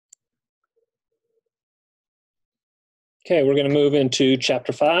Okay, we're going to move into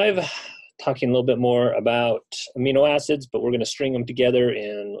chapter 5, talking a little bit more about amino acids, but we're going to string them together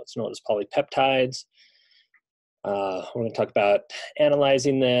in what's known as polypeptides. We're going to talk about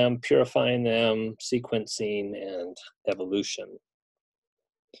analyzing them, purifying them, sequencing, and evolution.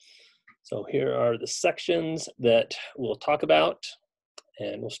 So here are the sections that we'll talk about,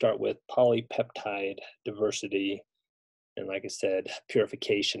 and we'll start with polypeptide diversity, and like I said,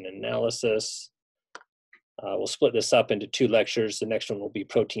 purification and analysis. We'll split this up into 2 lectures. The next one will be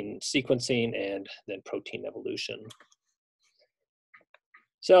protein sequencing and then protein evolution.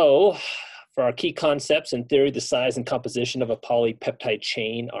 So for our key concepts in theory, the size and composition of a polypeptide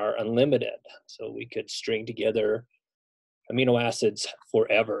chain are unlimited. So we could string together amino acids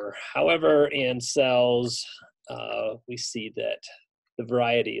forever. However, in cells, we see that the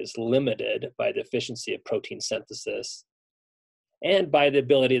variety is limited by the efficiency of protein synthesis and by the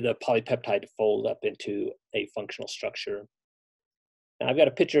ability of the polypeptide to fold up into a functional structure. Now I've got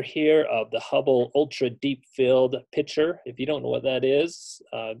a picture here of the Hubble Ultra Deep Field picture. If you don't know what that is,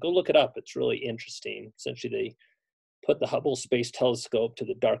 go look it up. It's really interesting. Essentially, they put the Hubble Space Telescope to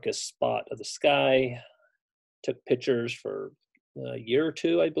the darkest spot of the sky, took pictures for a year or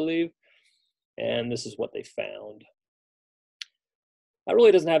 2, I believe, and this is what they found. That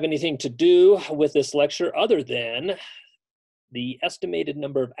really doesn't have anything to do with this lecture other than the estimated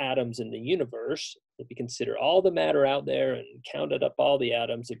number of atoms in the universe. If you consider all the matter out there and counted up all the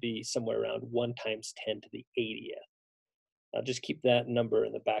atoms, it'd be somewhere around 1 × 10⁸ Now just keep that number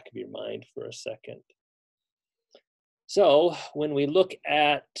in the back of your mind for a second. So when we look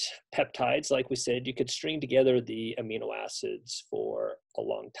at peptides, like we said, you could string together the amino acids for a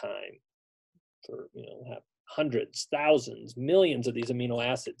long time, for have hundreds, thousands, millions of these amino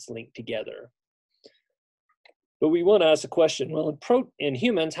acids linked together. But we want to ask the question, well, in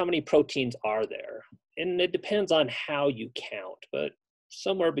humans, how many proteins are there? And it depends on how you count, but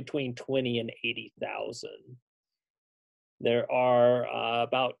somewhere between 20 and 80,000. There are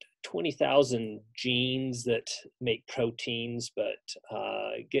about 20,000 genes that make proteins, but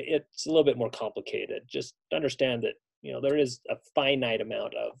it's a little bit more complicated. Just understand that there is a finite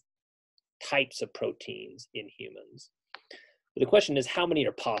amount of types of proteins in humans. But the question is, how many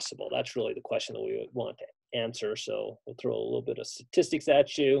are possible? That's really the question that we want to answer. So we'll throw a little bit of statistics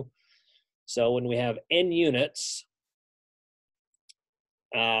at you. So when we have n units,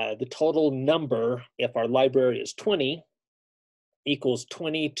 the total number, if our library is 20, equals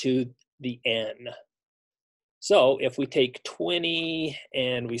 20 to the n. So if we take 20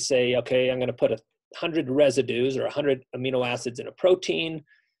 and we say, okay, I'm going to put 100 residues or 100 amino acids in a protein,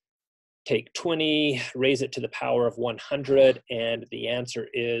 take 20, raise it to the power of 100, and the answer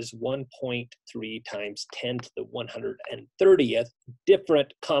is 1.3 × 10⁻130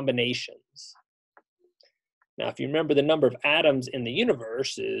 different combinations. Now, if you remember, the number of atoms in the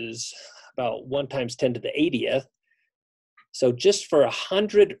universe is about 1 × 10⁸. So just for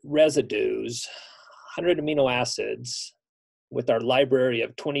 100 residues, 100 amino acids, with our library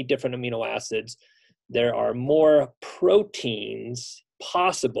of 20 different amino acids, there are more proteins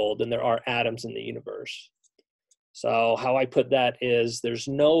possible than there are atoms in the universe. So how I put that is there's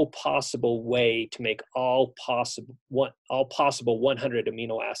no possible way to make all possible 100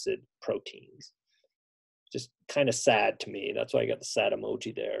 amino acid proteins. Just kind of sad to me. That's why I got the sad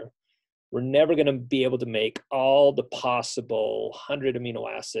emoji there. We're never going to be able to make all the possible 100 amino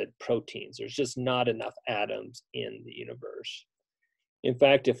acid proteins. There's just not enough atoms in the universe. In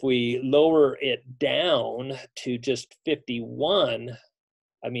fact, if we lower it down to just 51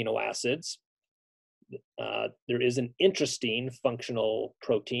 amino acids, there is an interesting functional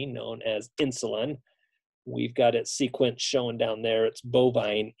protein known as insulin. We've got its sequence shown down there. It's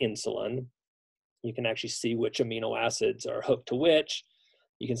bovine insulin. You can actually see which amino acids are hooked to which.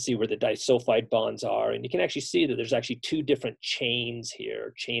 You can see where the disulfide bonds are, and you can actually see that there's actually 2 different chains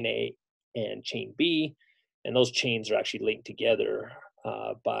here, chain A and chain B, and those chains are actually linked together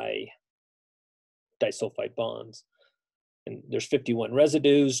by disulfide bonds. And there's 51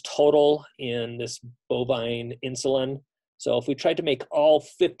 residues total in this bovine insulin. So if we tried to make all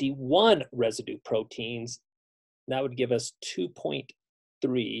 51 residue proteins, that would give us 2.3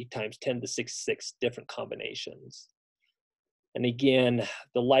 × 10⁶ different combinations. And again,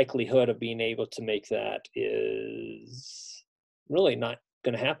 the likelihood of being able to make that is really not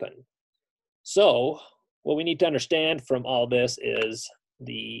going to happen. So what we need to understand from all this is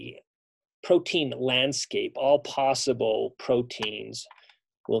the protein landscape. All possible proteins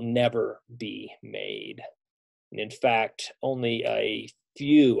will never be made. And in fact, only a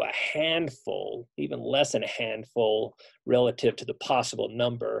handful, even less than a handful relative to the possible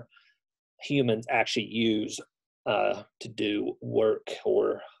number, humans actually use to do work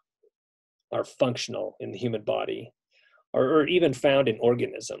or are functional in the human body, or even found in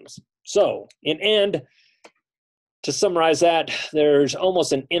organisms. So to summarize that, there's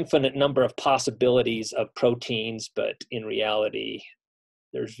almost an infinite number of possibilities of proteins, but in reality,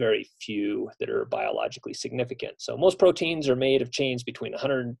 there's very few that are biologically significant. So most proteins are made of chains between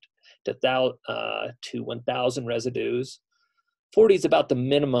 100 to 1,000 residues. 40 is about the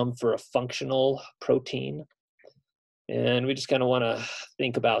minimum for a functional protein. And we just kind of want to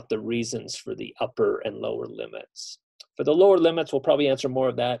think about the reasons for the upper and lower limits. For the lower limits, we'll probably answer more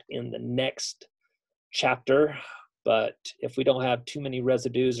of that in the next chapter. But if we don't have too many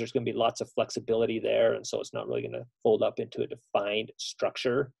residues, there's going to be lots of flexibility there. And so it's not really going to fold up into a defined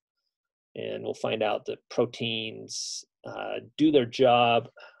structure. And we'll find out that proteins do their job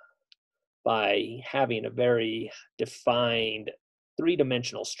by having a very defined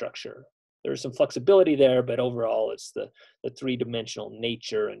three-dimensional structure. There's some flexibility there, but overall it's the three-dimensional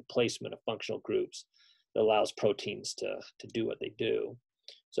nature and placement of functional groups that allows proteins to do what they do.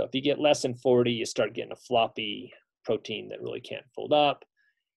 So if you get less than 40, you start getting a floppy protein that really can't fold up.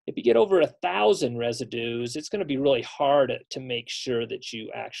 If you get over 1,000 residues, it's going to be really hard to make sure that you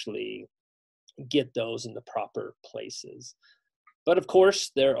actually get those in the proper places. But of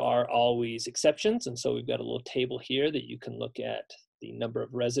course, there are always exceptions. And so we've got a little table here that you can look at the number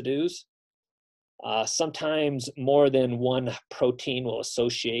of residues. Sometimes more than one protein will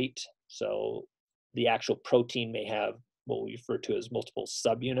associate. So the actual protein may have what we refer to as multiple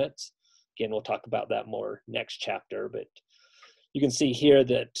subunits. Again, we'll talk about that more next chapter, but you can see here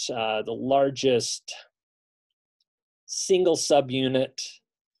that the largest single subunit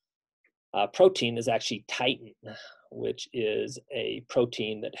protein is actually titin, which is a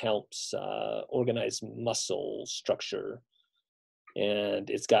protein that helps organize muscle structure. And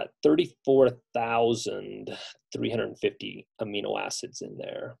it's got 34,350 amino acids in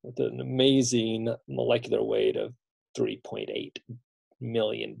there with an amazing molecular weight of 3.8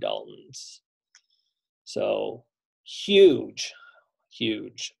 million Daltons. So huge,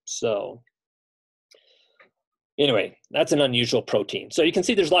 huge. So anyway, that's an unusual protein. So you can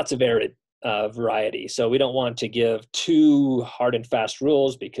see there's lots of variety. So we don't want to give too hard and fast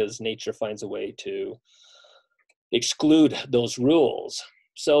rules because nature finds a way to exclude those rules.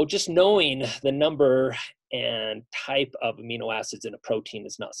 So just knowing the number and type of amino acids in a protein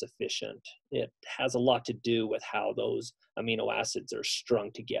is not sufficient. It has a lot to do with how those amino acids are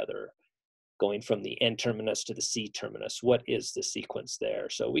strung together, going from the N terminus to the C terminus. What is the sequence there?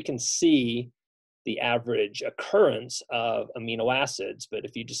 So we can see the average occurrence of amino acids, but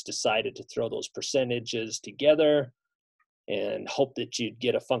if you just decided to throw those percentages together and hope that you'd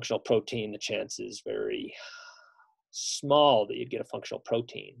get a functional protein, the chance is very small that you'd get a functional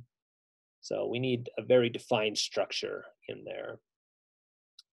protein. So we need a very defined structure in there.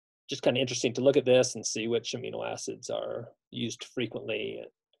 Just kind of interesting to look at this and see which amino acids are used frequently and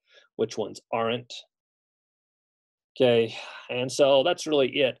which ones aren't. Okay, and so that's really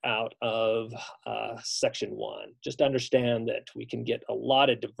it out of section 1. Just understand that we can get a lot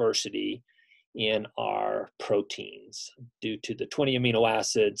of diversity in our proteins due to the 20 amino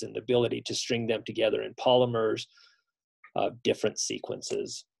acids and the ability to string them together in polymers of different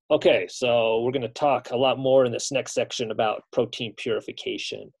sequences. Okay, so we're going to talk a lot more in this next section about protein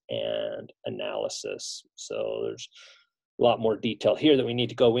purification and analysis. So there's a lot more detail here that we need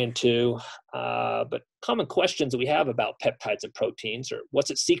to go into, but common questions that we have about peptides and proteins are: what's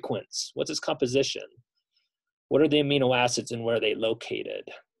its sequence? What's its composition? What are the amino acids and where are they located?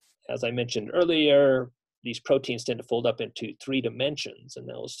 As I mentioned earlier, these proteins tend to fold up into 3 dimensions, and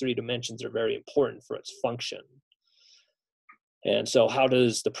those 3 dimensions are very important for its function. And so how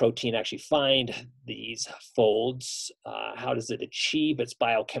does the protein actually find these folds? How does it achieve its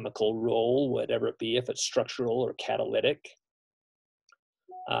biochemical role, whatever it be, if it's structural or catalytic?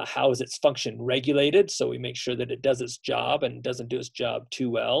 How is its function regulated so we make sure that it does its job and doesn't do its job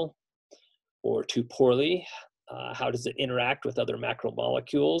too well or too poorly? How does it interact with other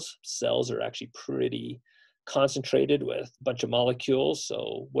macromolecules? Cells are actually pretty concentrated with a bunch of molecules,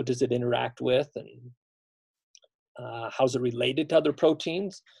 so what does it interact with, and how's it related to other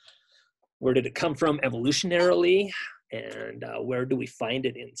proteins? Where did it come from evolutionarily? And where do we find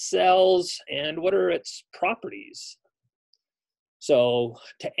it in cells? And what are its properties? So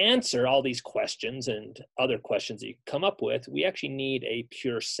to answer all these questions and other questions that you come up with, we actually need a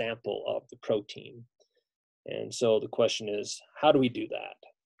pure sample of the protein. And so the question is, how do we do that?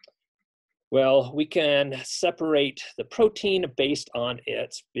 Well, we can separate the protein based on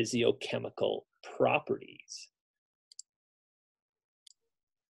its physiochemical properties.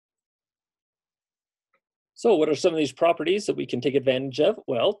 So what are some of these properties that we can take advantage of?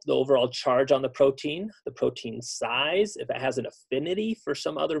 Well, the overall charge on the protein size, if it has an affinity for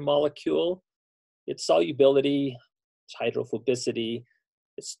some other molecule, its solubility, its hydrophobicity,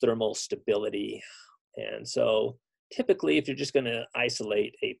 its thermal stability. And so typically, if you're just going to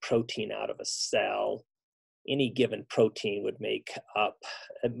isolate a protein out of a cell, any given protein would make up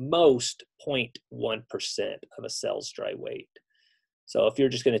at most 0.1% of a cell's dry weight. So if you're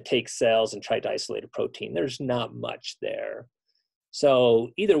just going to take cells and try to isolate a protein, there's not much there.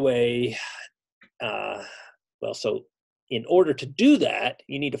 So either way, so in order to do that,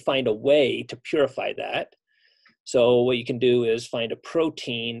 you need to find a way to purify that. So what you can do is find a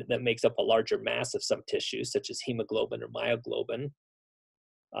protein that makes up a larger mass of some tissues, such as hemoglobin or myoglobin.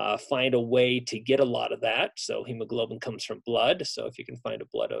 Find a way to get a lot of that. So hemoglobin comes from blood. So if you can find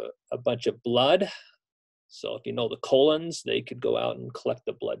a bunch of blood, so if you know the colons, they could go out and collect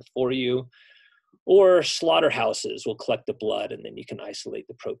the blood for you. Or slaughterhouses will collect the blood, and then you can isolate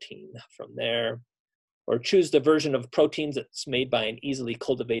the protein from there. Or choose the version of proteins that's made by an easily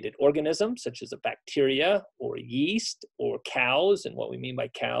cultivated organism, such as a bacteria or yeast or cows. And what we mean by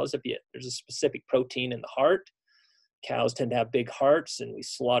cows, there's a specific protein in the heart. Cows tend to have big hearts, and we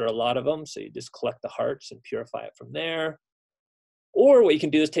slaughter a lot of them. So you just collect the hearts and purify it from there. Or what you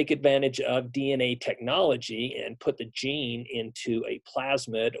can do is take advantage of DNA technology and put the gene into a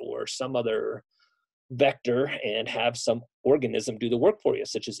plasmid or some other vector and have some organism do the work for you,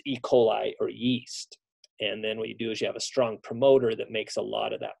 such as E. coli or yeast. And then what you do is you have a strong promoter that makes a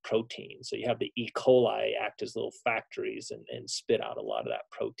lot of that protein. So you have the E. coli act as little factories and spit out a lot of that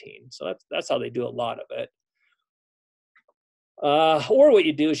protein. So that's how they do a lot of it. Or what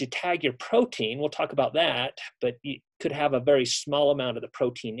you do is you tag your protein. We'll talk about that, but you could have a very small amount of the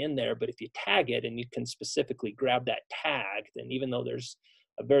protein in there. But if you tag it and you can specifically grab that tag, then even though there's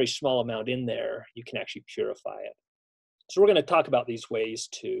a very small amount in there, you can actually purify it. So we're going to talk about these ways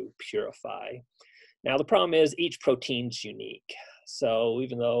to purify. Now, the problem is each protein's unique. So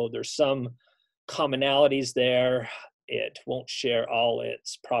even though there's some commonalities there, it won't share all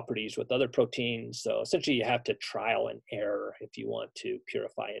its properties with other proteins. So essentially you have to trial and error if you want to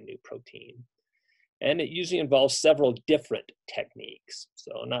purify a new protein. And it usually involves several different techniques.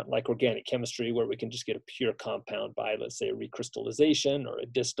 So not like organic chemistry where we can just get a pure compound by, let's say, a recrystallization or a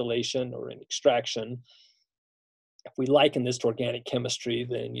distillation or an extraction. If we liken this to organic chemistry,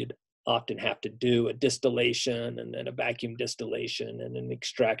 then you'd often have to do a distillation and then a vacuum distillation and an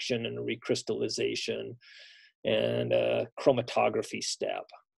extraction and a recrystallization and a chromatography step.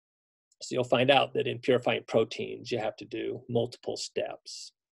 So you'll find out that in purifying proteins, you have to do multiple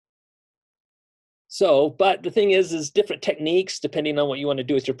steps. So, but the thing is different techniques, depending on what you want to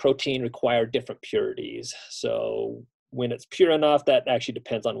do with your protein, require different purities. So when it's pure enough, that actually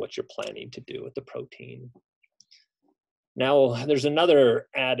depends on what you're planning to do with the protein. Now, there's another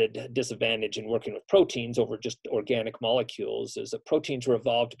added disadvantage in working with proteins over just organic molecules is that proteins were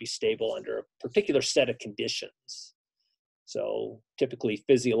evolved to be stable under a particular set of conditions. So typically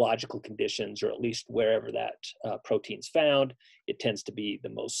physiological conditions, or at least wherever that protein's found, it tends to be the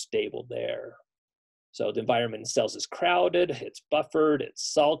most stable there. So the environment in cells is crowded, it's buffered,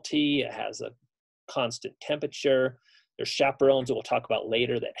 it's salty, it has a constant temperature. There's chaperones that we'll talk about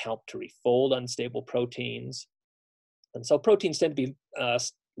later that help to refold unstable proteins. And so proteins tend to be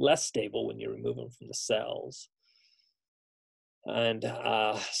less stable when you remove them from the cells. And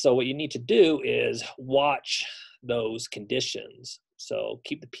so what you need to do is watch those conditions. So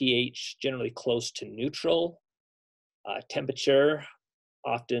keep the pH generally close to neutral. Temperature,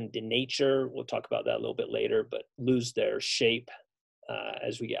 often denature, we'll talk about that a little bit later, but lose their shape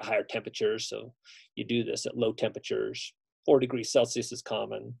as we get higher temperatures. So you do this at low temperatures. 4 degrees Celsius is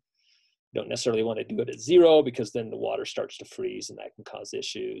common. You don't necessarily want to do it at 0 because then the water starts to freeze and that can cause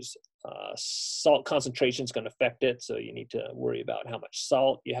issues. Salt concentration is going to affect it, so you need to worry about how much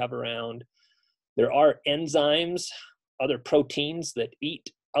salt you have around. There are enzymes, other proteins that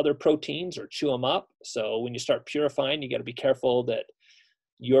eat other proteins or chew them up. So when you start purifying, you got to be careful that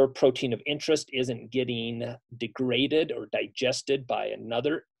your protein of interest isn't getting degraded or digested by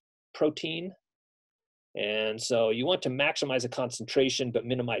another protein. And so you want to maximize the concentration, but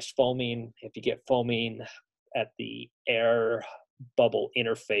minimize foaming. If you get foaming at the air bubble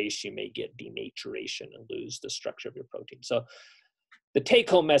interface, you may get denaturation and lose the structure of your protein. So the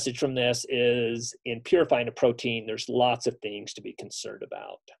take-home message from this is in purifying a protein, there's lots of things to be concerned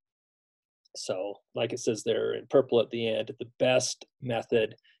about. So like it says there in purple at the end, the best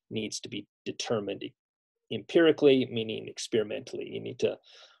method needs to be determined empirically, meaning experimentally. You need to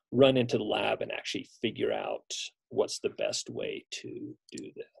run into the lab and actually figure out what's the best way to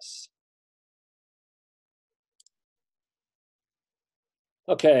do this.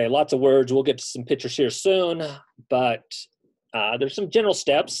 Okay, lots of words. We'll get to some pictures here soon, but there's some general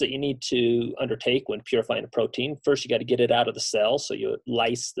steps that you need to undertake when purifying a protein. First, you got to get it out of the cell, so you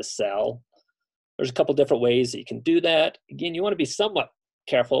lyse the cell. There's a couple different ways that you can do that. Again, you want to be somewhat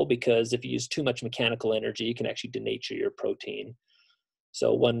careful because if you use too much mechanical energy, you can actually denature your protein.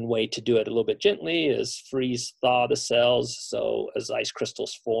 So one way to do it a little bit gently is freeze thaw the cells. So as ice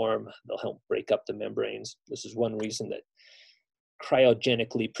crystals form, they'll help break up the membranes. This is one reason that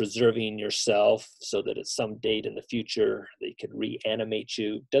cryogenically preserving yourself so that at some date in the future they could reanimate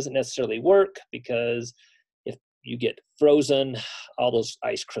you doesn't necessarily work, because if you get frozen, all those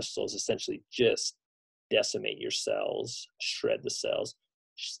ice crystals essentially just decimate your cells, shred the cells,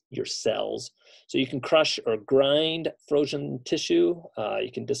 your cells. So you can crush or grind frozen tissue.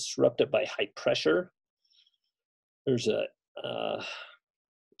 You can disrupt it by high pressure. There's an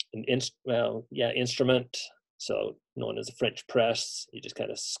instrument, so known as a French press. You just kind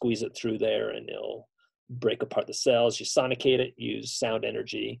of squeeze it through there and it'll break apart the cells. You sonicate it, use sound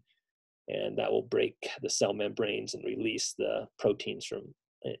energy, and that will break the cell membranes and release the proteins from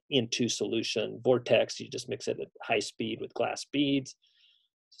into solution. Vortex, you just mix it at high speed with glass beads.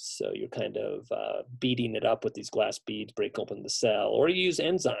 So you're kind of beating it up with these glass beads, break open the cell, or you use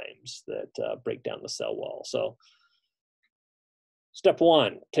enzymes that break down the cell wall. So step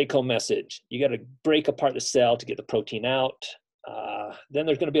one, take home message. You got to break apart the cell to get the protein out. Then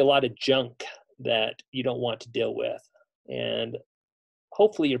there's going to be a lot of junk that you don't want to deal with. And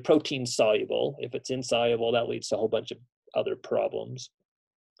hopefully your protein's soluble. If it's insoluble, that leads to a whole bunch of other problems.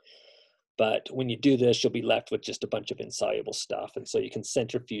 But when you do this, you'll be left with just a bunch of insoluble stuff. And so you can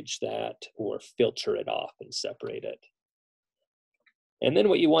centrifuge that or filter it off and separate it. And then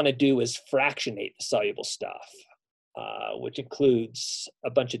what you want to do is fractionate the soluble stuff, which includes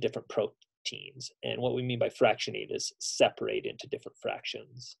a bunch of different proteins. And what we mean by fractionate is separate into different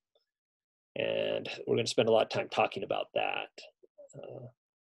fractions. And we're going to spend a lot of time talking about that.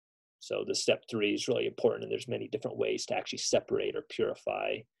 So the step 3 is really important, and there's many different ways to actually separate or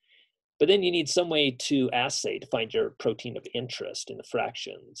purify. But then you need some way to assay to find your protein of interest in the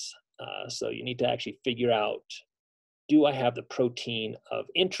fractions. So you need to actually figure out, do I have the protein of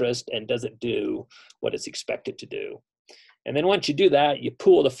interest, and does it do what it's expected to do? And then once you do that, you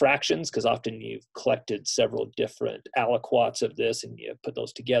pool the fractions, because often you've collected several different aliquots of this and you put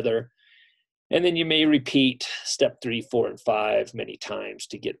those together. And then you may repeat step 3, 4, and 5 many times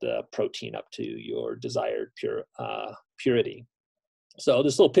to get the protein up to your desired purity. So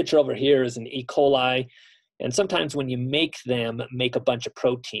this little picture over here is an E. coli. And sometimes when you make them make a bunch of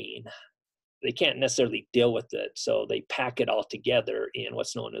protein, they can't necessarily deal with it. So they pack it all together in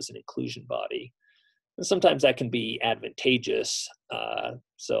what's known as an inclusion body. And sometimes that can be advantageous.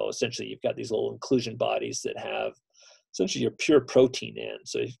 So essentially you've got these little inclusion bodies that have essentially your pure protein in.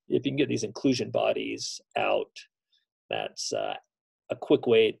 So if you can get these inclusion bodies out, that's a quick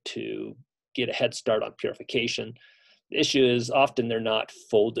way to get a head start on purification. The issue is often they're not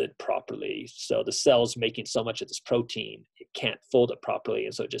folded properly. So the cell's making so much of this protein, it can't fold it properly.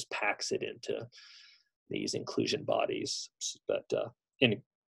 And so it just packs it into these inclusion bodies. But and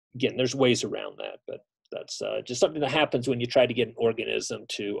again, there's ways around that, but that's just something that happens when you try to get an organism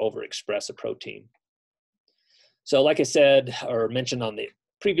to overexpress a protein. So like I said, or mentioned on the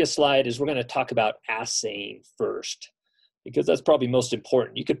previous slide, is we're going to talk about assaying first, because that's probably most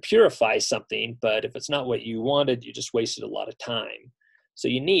important. You could purify something, but if it's not what you wanted, you just wasted a lot of time. So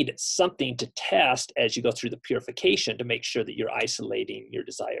you need something to test as you go through the purification to make sure that you're isolating your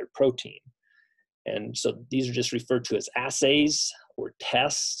desired protein. And so these are just referred to as assays or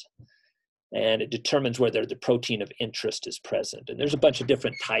tests, and it determines whether the protein of interest is present. And there's a bunch of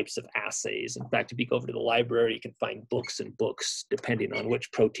different types of assays. In fact, if you go over to the library, you can find books and books depending on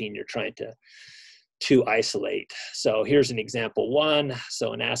which protein you're trying to isolate. So here's an example 1.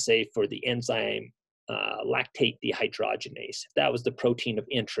 So an assay for the enzyme lactate dehydrogenase. If that was the protein of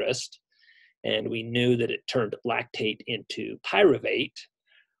interest, and we knew that it turned lactate into pyruvate,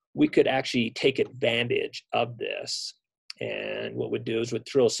 we could actually take advantage of this. And what we'd do is we'd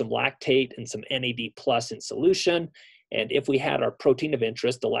throw some lactate and some NAD plus in solution. And if we had our protein of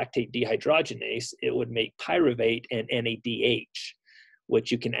interest, the lactate dehydrogenase, it would make pyruvate and NADH,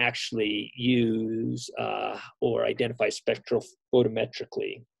 which you can actually use or identify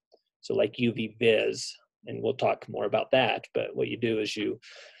spectrophotometrically. So like UV-Vis, and we'll talk more about that. But what you do is you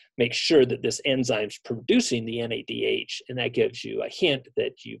make sure that this enzyme's producing the NADH, and that gives you a hint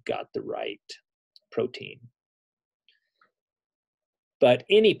that you've got the right protein. But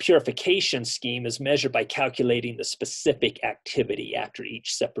any purification scheme is measured by calculating the specific activity after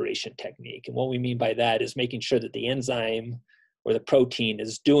each separation technique. And what we mean by that is making sure that the enzyme where the protein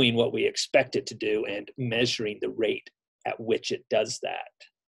is doing what we expect it to do and measuring the rate at which it does that.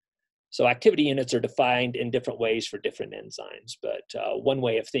 So activity units are defined in different ways for different enzymes, but one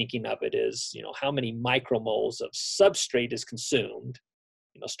way of thinking of it is, how many micromoles of substrate is consumed,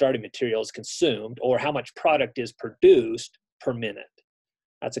 starting material is consumed, or how much product is produced per minute.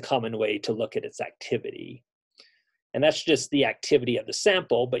 That's a common way to look at its activity. And that's just the activity of the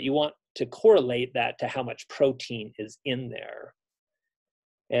sample, but you want to correlate that to how much protein is in there.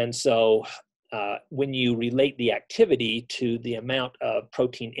 And so when you relate the activity to the amount of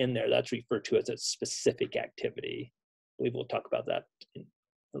protein in there, that's referred to as a specific activity. I believe we'll talk about that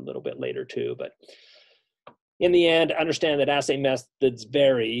a little bit later too. But in the end, understand that assay methods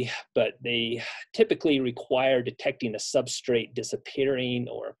vary, but they typically require detecting a substrate disappearing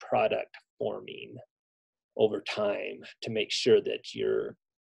or a product forming over time to make sure that you're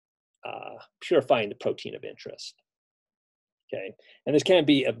purifying the protein of interest. Okay, and this can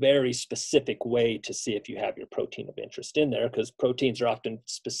be a very specific way to see if you have your protein of interest in there, because proteins are often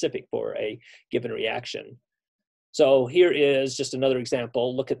specific for a given reaction. So here is just another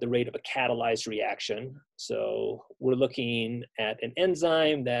example. Look at the rate of a catalyzed reaction. So we're looking at an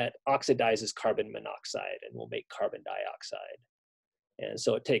enzyme that oxidizes carbon monoxide and will make carbon dioxide. And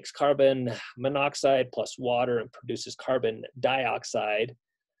so it takes carbon monoxide plus water and produces carbon dioxide.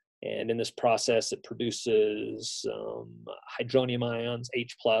 And in this process, it produces hydronium ions,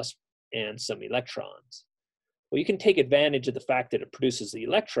 H+, and some electrons. Well, you can take advantage of the fact that it produces the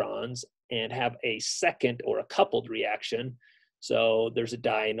electrons and have a second or a coupled reaction. So there's a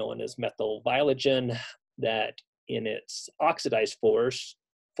dye known as methyl viologen that in its oxidized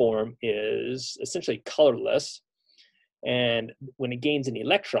form is essentially colorless. And when it gains an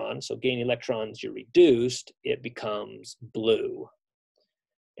electron, so gain electrons, you're reduced, it becomes blue.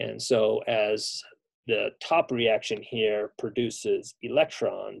 And so as the top reaction here produces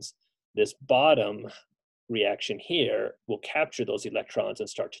electrons, this bottom reaction here will capture those electrons and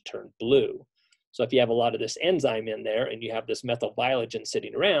start to turn blue. So if you have a lot of this enzyme in there and you have this methyl viologen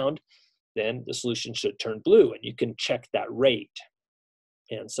sitting around, then the solution should turn blue, and you can check that rate.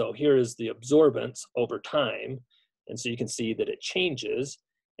 And so here is the absorbance over time. And so you can see that it changes.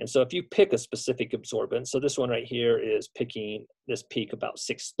 And so if you pick a specific absorbance, so this one right here is picking this peak about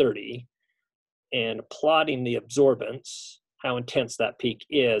 630 and plotting the absorbance, how intense that peak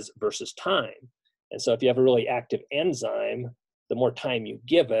is versus time. And so if you have a really active enzyme, the more time you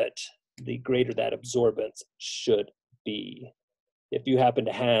give it, the greater that absorbance should be. If you happen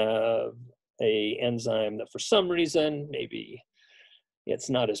to have an enzyme that for some reason, maybe it's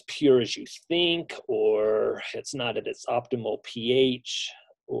not as pure as you think, or it's not at its optimal pH,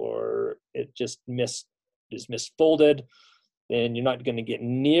 or it just is misfolded, then you're not going to get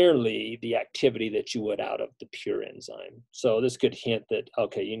nearly the activity that you would out of the pure enzyme. So this could hint that,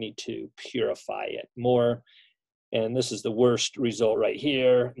 okay, you need to purify it more. And this is the worst result right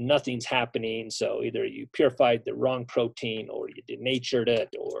here. Nothing's happening. So either you purified the wrong protein, or you denatured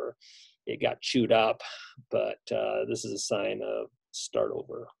it, or it got chewed up. But this is a sign of start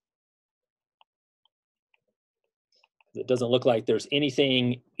over. It doesn't look like there's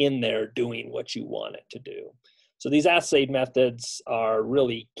anything in there doing what you want it to do. So these assay methods are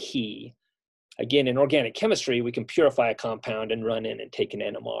really key. Again, in organic chemistry, we can purify a compound and run in and take an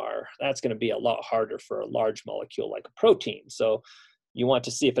NMR. That's going to be a lot harder for a large molecule like a protein. So you want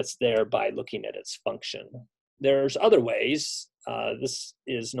to see if it's there by looking at its function. There's other ways. This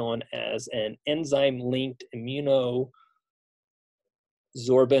is known as an enzyme-linked immunosorbent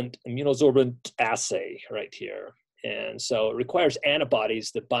assay right here. And so it requires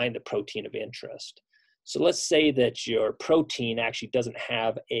antibodies that bind the protein of interest. So let's say that your protein actually doesn't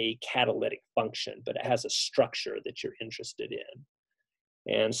have a catalytic function, but it has a structure that you're interested in.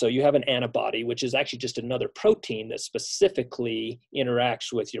 And so you have an antibody, which is actually just another protein that specifically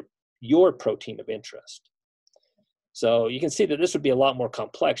interacts with your protein of interest. So you can see that this would be a lot more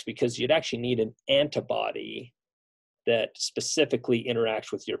complex, because you'd actually need an antibody that specifically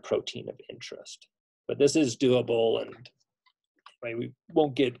interacts with your protein of interest. But this is doable, and we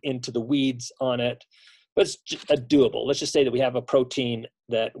won't get into the weeds on it, but it's doable. Let's just say that we have a protein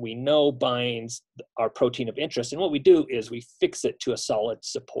that we know binds our protein of interest, and what we do is we fix it to a solid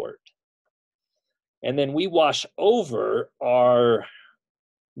support. And then we wash over our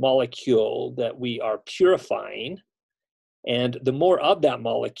molecule that we are purifying, and the more of that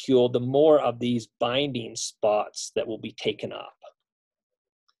molecule, the more of these binding spots that will be taken up.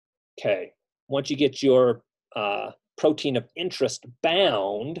 Okay, once you get your protein of interest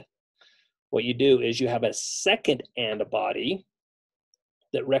bound, what you do is you have a second antibody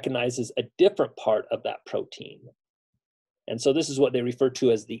that recognizes a different part of that protein. And so this is what they refer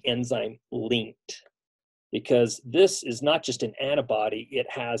to as the enzyme linked, because this is not just an antibody, it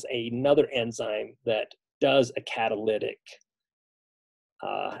has another enzyme that does a catalytic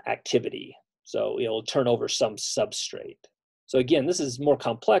activity. So it'll turn over some substrate. So again, this is more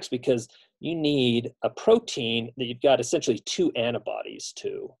complex because you need a protein that you've got essentially two antibodies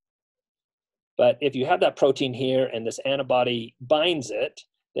to. But if you have that protein here and this antibody binds it,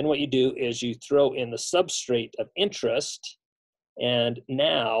 then what you do is you throw in the substrate of interest, and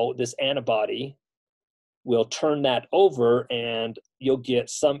now this antibody will turn that over and you'll get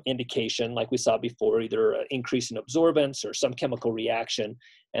some indication, like we saw before, either an increase in absorbance or some chemical reaction,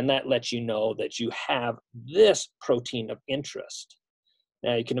 and that lets you know that you have this protein of interest.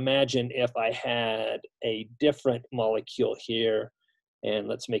 Now you can imagine if I had a different molecule here, and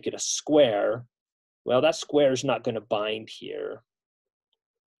let's make it a square, well, that square is not going to bind here.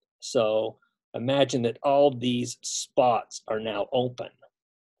 So imagine that all these spots are now open.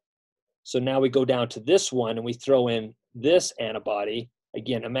 So now we go down to this one and we throw in this antibody.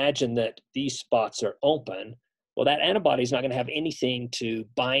 Again, imagine that these spots are open. Well, that antibody is not going to have anything to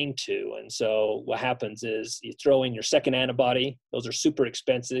bind to. And so what happens is you throw in your second antibody. Those are super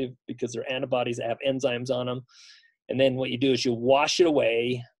expensive because they're antibodies that have enzymes on them. And then what you do is you wash it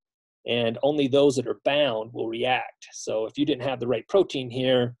away, and only those that are bound will react. So if you didn't have the right protein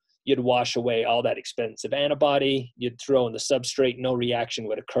here, you'd wash away all that expensive antibody, you'd throw in the substrate, no reaction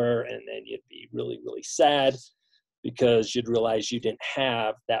would occur, and then you'd be really, really sad because you'd realize you didn't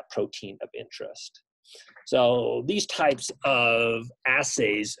have that protein of interest. So these types of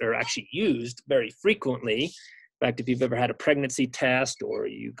assays are actually used very frequently. In fact, if you've ever had a pregnancy test or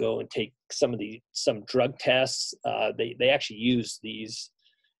you go and take some drug tests, they actually use these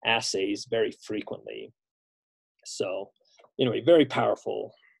assays very frequently. So anyway, very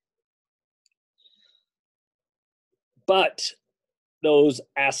powerful. But those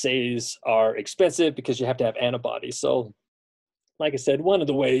assays are expensive because you have to have antibodies. So like I said, one of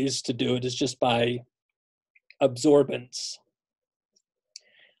the ways to do it is just by absorbance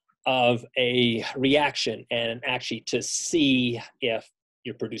of a reaction and actually to see if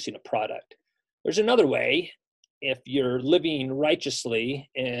you're producing a product. There's another way. If you're living righteously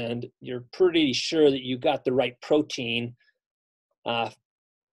and you're pretty sure that you got the right protein,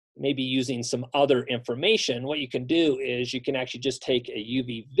 maybe using some other information, what you can do is you can actually just take a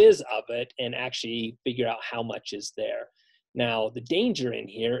UV vis of it and actually figure out how much is there. Now, the danger in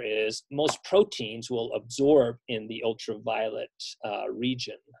here is most proteins will absorb in the ultraviolet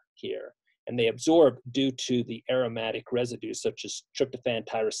region here, and they absorb due to the aromatic residues such as tryptophan,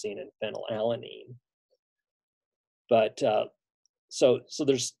 tyrosine, and phenylalanine. But so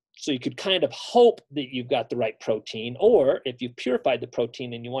you could kind of hope that you've got the right protein, or if you've purified the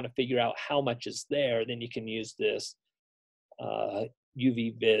protein and you want to figure out how much is there, then you can use this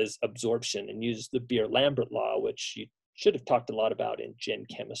UV vis absorption and use the Beer-Lambert law, which you should have talked a lot about in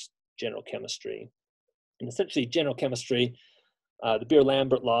general chemistry. And essentially, general chemistry, the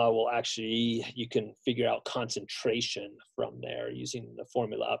Beer-Lambert law will actually, you can figure out concentration from there using the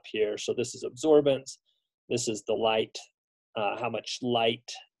formula up here. So this is absorbance. This is the light, how much light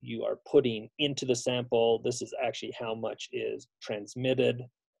you are putting into the sample. This is actually how much is transmitted.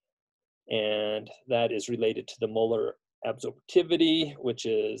 And that is related to the molar absorptivity, which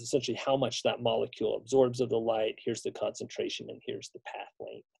is essentially how much that molecule absorbs of the light. Here's the concentration and here's the path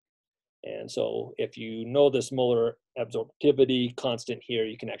length. And so if you know this molar absorptivity constant here,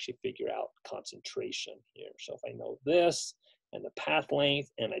 you can actually figure out concentration here. So if I know this and the path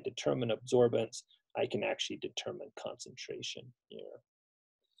length and I determine absorbance, I can actually determine concentration here.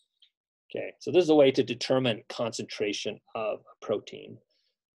 Okay, so this is a way to determine concentration of a protein.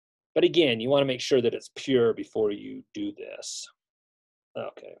 But again, you want to make sure that it's pure before you do this.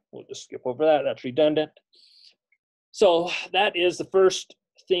 Okay, we'll just skip over that. That's redundant. So that is the first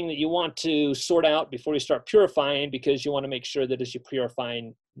thing that you want to sort out before you start purifying, because you want to make sure that as you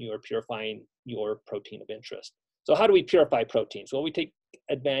are purifying your protein of interest. So how do we purify proteins? Well, we take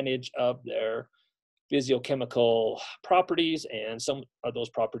advantage of their physiochemical properties, and some of those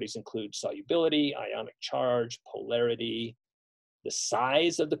properties include solubility, ionic charge, polarity, the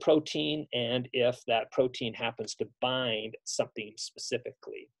size of the protein, and if that protein happens to bind something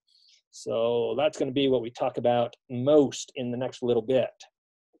specifically. So that's going to be what we talk about most in the next little bit.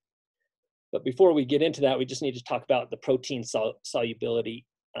 But before we get into that, we just need to talk about the protein solubility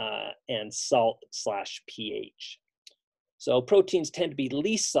and salt/pH. So proteins tend to be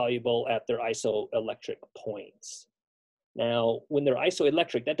least soluble at their isoelectric points. Now, when they're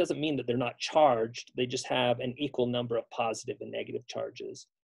isoelectric, that doesn't mean that they're not charged. They just have an equal number of positive and negative charges.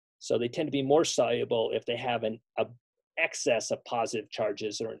 So they tend to be more soluble if they have a excess of positive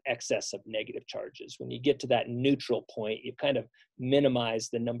charges or an excess of negative charges. When you get to that neutral point, you kind of minimize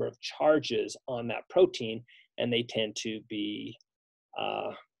the number of charges on that protein, and they tend to be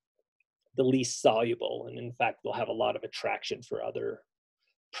the least soluble. And in fact, they'll have a lot of attraction for other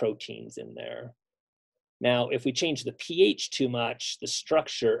proteins in there. Now, if we change the pH too much, the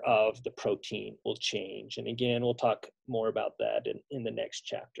structure of the protein will change. And again, we'll talk more about that in the next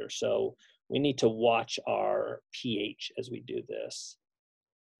chapter. So we need to watch our pH as we do this.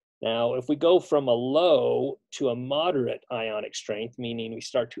 Now, if we go from a low to a moderate ionic strength, meaning we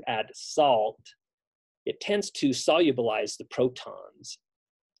start to add salt, it tends to solubilize the proteins.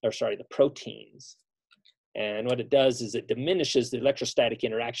 And what it does is it diminishes the electrostatic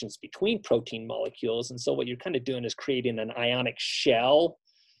interactions between protein molecules. And so what you're kind of doing is creating an ionic shell,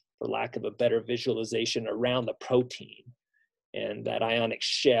 for lack of a better visualization, around the protein. And that ionic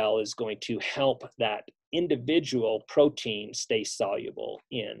shell is going to help that individual protein stay soluble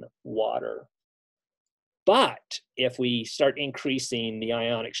in water. But if we start increasing the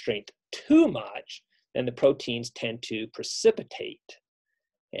ionic strength too much, then the proteins tend to precipitate.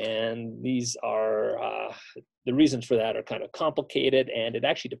 And these are, the reasons for that are kind of complicated, and it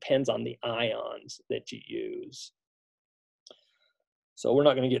actually depends on the ions that you use. So we're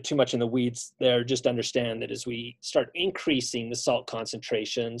not going to get too much in the weeds there. Just understand that as we start increasing the salt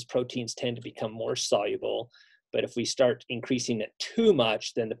concentrations, proteins tend to become more soluble. But if we start increasing it too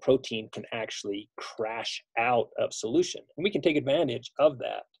much, then the protein can actually crash out of solution. And we can take advantage of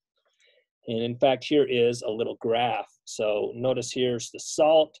that. And in fact, here is a little graph. So notice here's the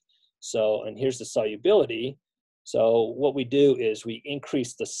salt. And here's the solubility. So what we do is we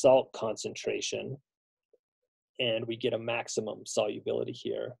increase the salt concentration and we get a maximum solubility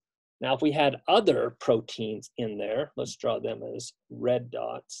here. Now, if we had other proteins in there, let's draw them as red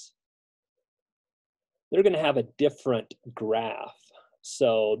dots. They're going to have a different graph.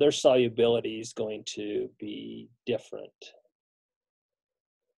 So their solubility is going to be different.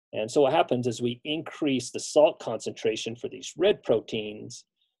 And so what happens is we increase the salt concentration for these red proteins,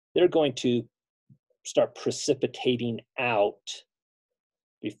 they're going to start precipitating out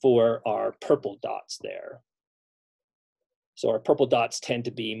before our purple dots there. So our purple dots tend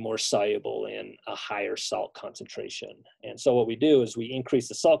to be more soluble in a higher salt concentration. And so what we do is we increase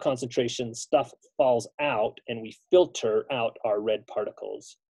the salt concentration, stuff falls out, and we filter out our red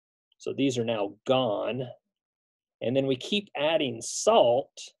particles. So these are now gone. And then we keep adding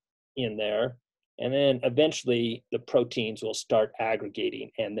salt in there, and then eventually the proteins will start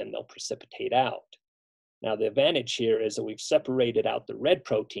aggregating and then they'll precipitate out. Now the advantage here is that we've separated out the red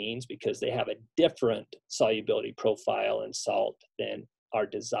proteins because they have a different solubility profile in salt than our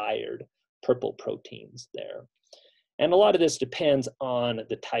desired purple proteins there. And a lot of this depends on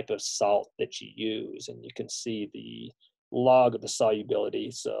the type of salt that you use, and you can see the log of the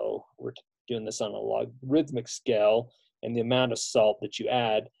solubility. So we're doing this on a logarithmic scale, and the amount of salt that you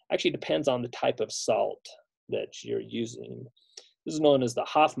add actually depends on the type of salt that you're using. This is known as the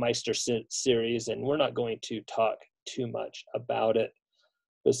Hofmeister series, and we're not going to talk too much about it.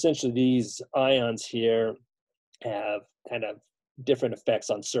 But essentially, these ions here have kind of different effects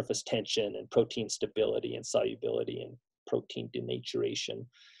on surface tension and protein stability and solubility and protein denaturation.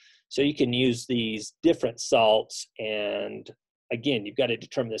 So you can use these different salts, and again, you've got to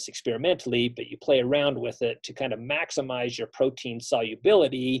determine this experimentally, but you play around with it to kind of maximize your protein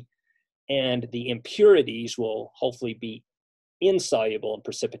solubility, and the impurities will hopefully be insoluble and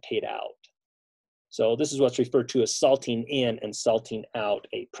precipitate out. So this is what's referred to as salting in and salting out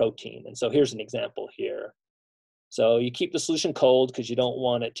a protein. And so here's an example here. So you keep the solution cold because you don't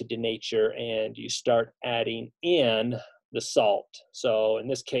want it to denature, and you start adding in the salt. So in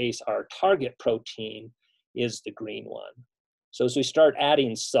this case, our target protein is the green one. So as we start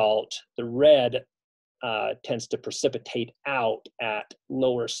adding salt, the red tends to precipitate out at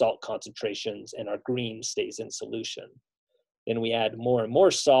lower salt concentrations, and our green stays in solution. Then we add more and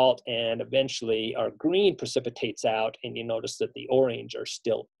more salt, and eventually our green precipitates out, and you notice that the orange are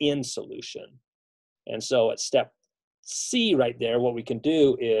still in solution. And so at step C right there, what we can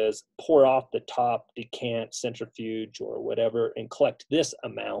do is pour off the top, decant, centrifuge, or whatever, and collect this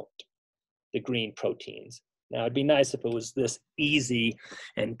amount, the green proteins. Now, it'd be nice if it was this easy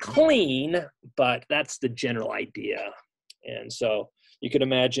and clean, but that's the general idea. And so you could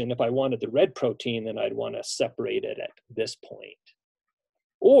imagine if I wanted the red protein, then I'd want to separate it at this point.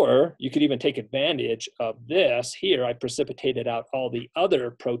 Or you could even take advantage of this. Here, I precipitated out all the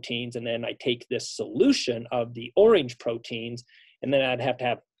other proteins, and then I take this solution of the orange proteins, and then I'd have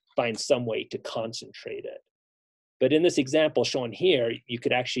to find some way to concentrate it. But in this example shown here, you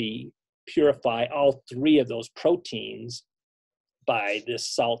could actually purify all three of those proteins by this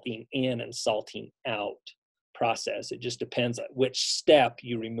salting in and salting out process. It just depends on which step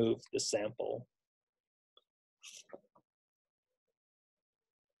you remove the sample.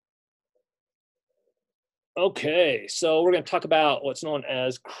 Okay, so we're going to talk about what's known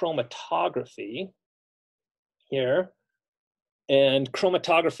as chromatography here. And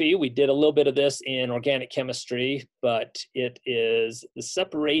chromatography, we did a little bit of this in organic chemistry, but it is the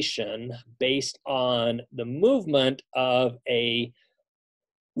separation based on the movement of a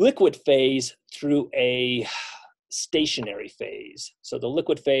liquid phase through a stationary phase. So the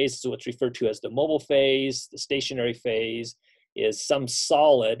liquid phase is what's referred to as the mobile phase. The stationary phase is some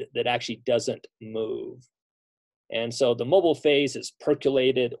solid that actually doesn't move. And so the mobile phase is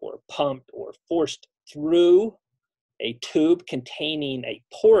percolated or pumped or forced through a tube containing a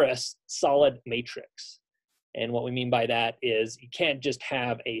porous solid matrix. And what we mean by that is you can't just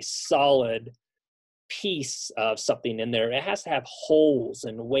have a solid piece of something in there. It has to have holes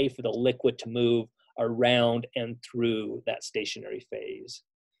and a way for the liquid to move around and through that stationary phase.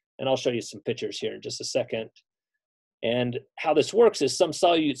 And I'll show you some pictures here in just a second. And how this works is some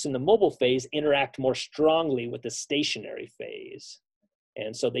solutes in the mobile phase interact more strongly with the stationary phase.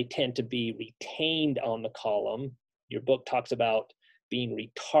 And so they tend to be retained on the column. Your book talks about being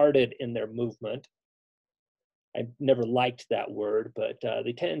retarded in their movement. I never liked that word, but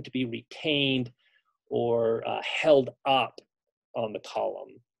they tend to be retained or held up on the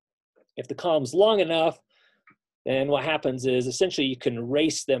column. If the column's long enough, then what happens is essentially you can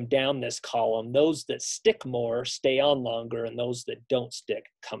race them down this column. Those that stick more stay on longer, and those that don't stick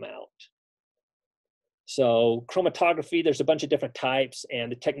come out. So chromatography, there's a bunch of different types,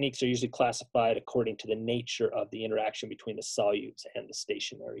 and the techniques are usually classified according to the nature of the interaction between the solutes and the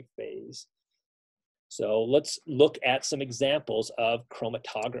stationary phase. So let's look at some examples of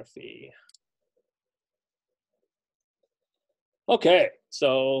chromatography. Okay,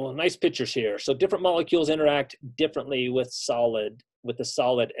 so nice pictures here. So different molecules interact differently with the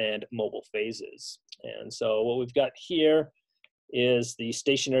solid and mobile phases. And so what we've got here is the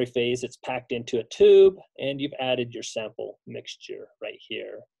stationary phase. It's packed into a tube, and you've added your sample mixture right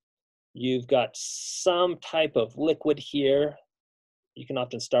here. You've got some type of liquid here. You can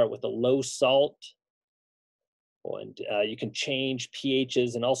often start with a low salt, and you can change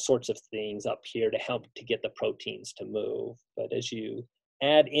pHs and all sorts of things up here to help to get the proteins to move. But as you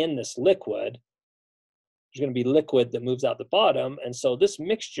add in this liquid, there's going to be liquid that moves out the bottom, and so this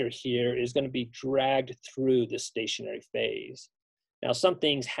mixture here is going to be dragged through the stationary phase. Now, some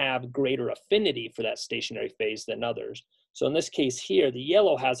things have greater affinity for that stationary phase than others. So in this case here, the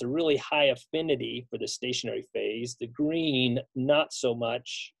yellow has a really high affinity for the stationary phase, the green not so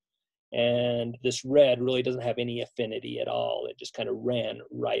much, and this red really doesn't have any affinity at all. It just kind of ran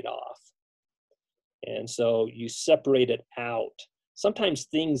right off. And so you separate it out. Sometimes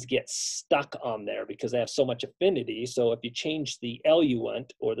things get stuck on there because they have so much affinity. So if you change the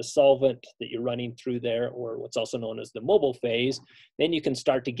eluent or the solvent that you're running through there, or what's also known as the mobile phase, then you can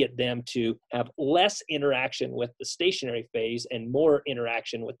start to get them to have less interaction with the stationary phase and more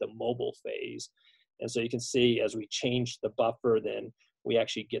interaction with the mobile phase. And so you can see as we change the buffer, then we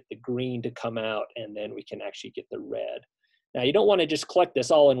actually get the green to come out, and then we can actually get the red. Now, you don't want to just collect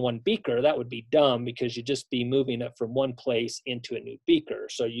this all in one beaker. That would be dumb because you'd just be moving it from one place into a new beaker.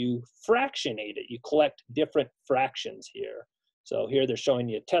 So you fractionate it. You collect different fractions here. So here they're showing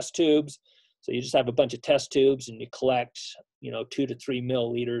you test tubes. So you just have a bunch of test tubes, and you collect, 2 to 3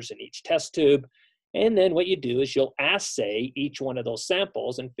 milliliters in each test tube. And then what you do is you'll assay each one of those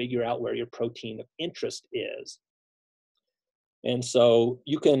samples and figure out where your protein of interest is. And so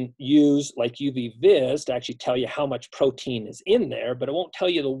you can use like UV-Vis to actually tell you how much protein is in there, but it won't tell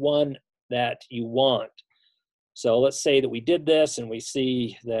you the one that you want. So let's say that we did this and we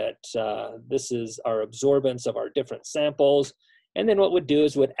see that this is our absorbance of our different samples. And then what we'd do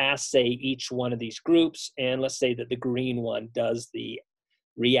is we'd assay each one of these groups. And let's say that the green one does the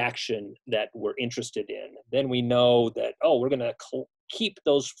reaction that we're interested in. Then we know that, oh, we're going to keep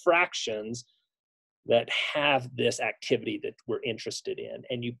those fractions that have this activity that we're interested in,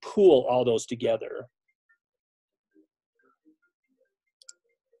 and you pool all those together.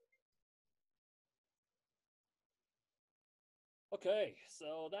 Okay,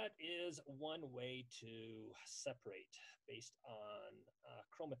 so that is one way to separate based on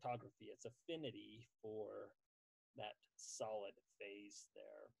chromatography, its affinity for that solid phase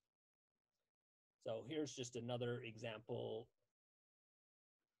there. So here's just another example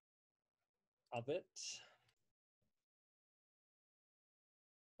of it.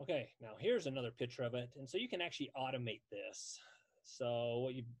 Okay, now here's another picture of it. And so you can actually automate this. So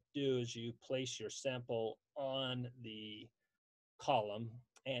what you do is you place your sample on the column,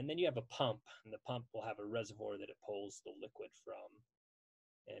 and then you have a pump, and the pump will have a reservoir that it pulls the liquid from,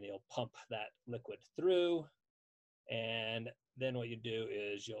 and you'll pump that liquid through. And then what you do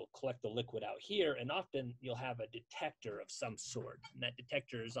is you'll collect the liquid out here, and often you'll have a detector of some sort, and that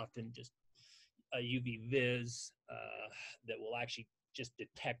detector is often just a UV vis that will actually just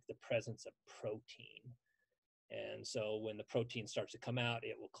detect the presence of protein. And so when the protein starts to come out,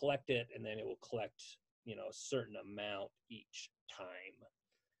 it will collect it, and then it will collect, a certain amount each time.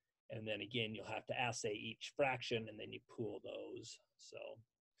 And then again, you'll have to assay each fraction, and then you pool those. So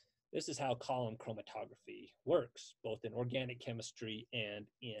this is how column chromatography works, both in organic chemistry and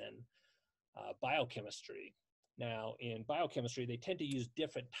in biochemistry. Now, in biochemistry, they tend to use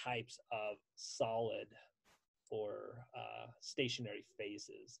different types of solid or stationary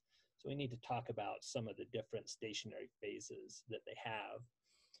phases. So we need to talk about some of the different stationary phases that they have.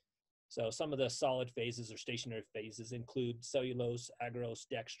 So some of the solid phases or stationary phases include cellulose, agarose,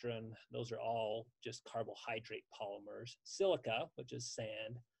 dextrin. Those are all just carbohydrate polymers. Silica, which is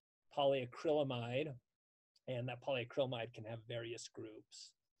sand, polyacrylamide, and that polyacrylamide can have various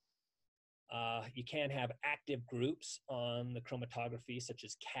groups. You can have active groups on the chromatography, such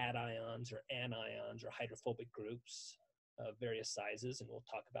as cations or anions or hydrophobic groups of various sizes, and we'll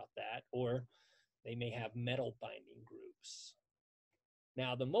talk about that. Or they may have metal binding groups.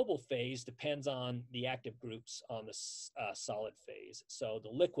 Now, the mobile phase depends on the active groups on the solid phase. So the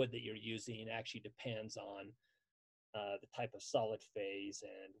liquid that you're using actually depends on the type of solid phase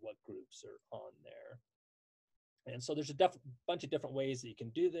and what groups are on there. And so there's a bunch of different ways that you can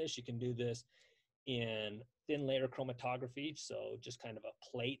do this. You can do this in thin layer chromatography, so just kind of a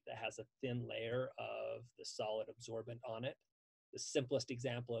plate that has a thin layer of the solid absorbent on it. The simplest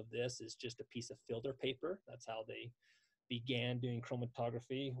example of this is just a piece of filter paper. That's how they began doing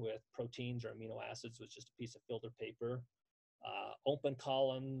chromatography with proteins or amino acids, was just a piece of filter paper. Open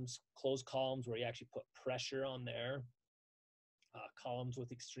columns, closed columns where you actually put pressure on there. Columns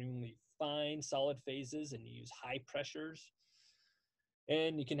with extremely fine solid phases, and you use high pressures.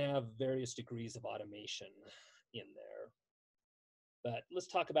 And you can have various degrees of automation in there. But let's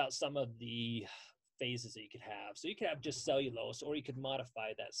talk about some of the phases that you could have. So you could have just cellulose, or you could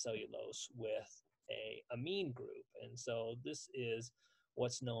modify that cellulose with a amine group. And so this is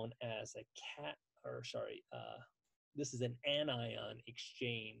what's known as this is an anion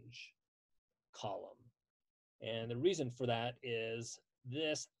exchange column. And the reason for that is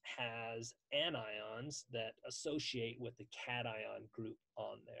this has anions that associate with the cation group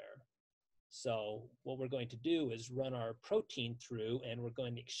on there. So what we're going to do is run our protein through, and we're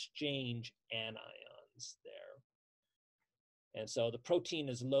going to exchange anions there. And so the protein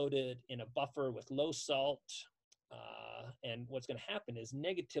is loaded in a buffer with low salt. And what's going to happen is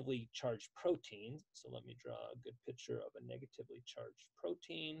negatively charged proteins. So let me draw a good picture of a negatively charged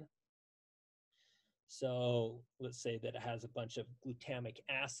protein. So let's say that it has a bunch of glutamic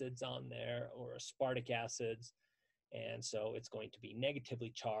acids on there or aspartic acids. And so it's going to be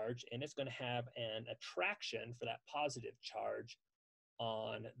negatively charged, and it's going to have an attraction for that positive charge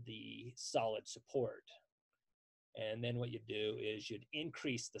on the solid support. And then what you do is you'd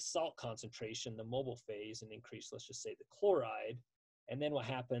increase the salt concentration, the mobile phase, and increase, let's just say, the chloride. And then what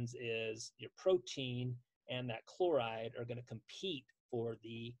happens is your protein and that chloride are going to compete for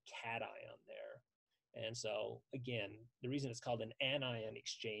the cation there. And so, again, the reason it's called an anion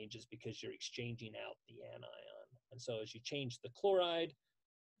exchange is because you're exchanging out the anion. And so as you change the chloride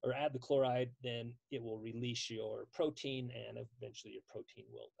or add the chloride, then it will release your protein, and eventually your protein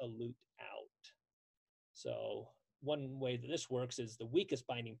will elute out. So one way that this works is the weakest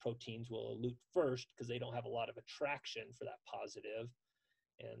binding proteins will elute first because they don't have a lot of attraction for that positive.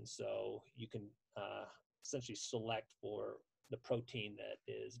 And so you can essentially select for the protein that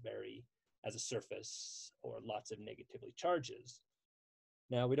is has a surface or lots of negatively charges.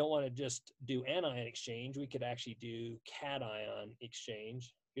 Now, we don't want to just do anion exchange. We could actually do cation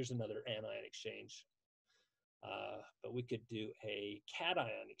exchange. Here's another anion exchange. But we could do a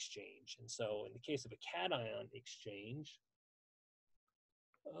cation exchange. And so in the case of a cation exchange,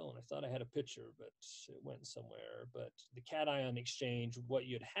 and I thought I had a picture, but it went somewhere. But the cation exchange, what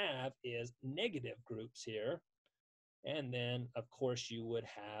you'd have is negative groups here. And then, of course, you would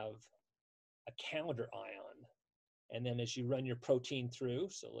have a counter ion. And then as you run your protein through,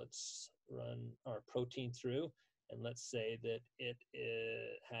 so let's run our protein through, and let's say that it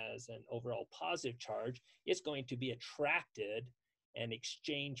has an overall positive charge, it's going to be attracted and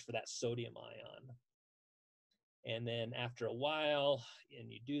exchanged for that sodium ion. And then after a while,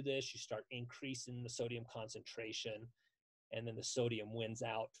 and you do this, you start increasing the sodium concentration, and then the sodium wins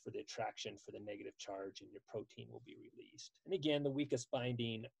out for the attraction for the negative charge, and your protein will be released. And again, the weakest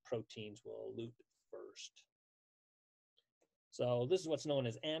binding proteins will elute first. So this is what's known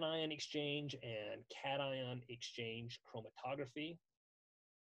as anion exchange and cation exchange chromatography.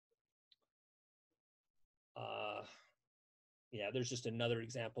 Yeah, there's just another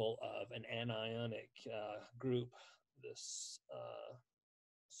example of an anionic group, this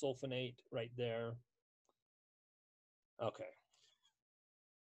sulfonate right there. Okay.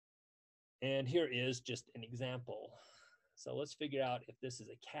 And here is just an example. So let's figure out if this is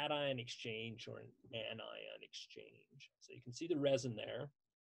a cation exchange or an anion exchange. So you can see the resin there,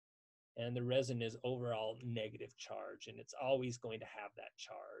 and the resin is overall negative charge, and it's always going to have that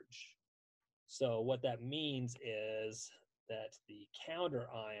charge. So what that means is that the counter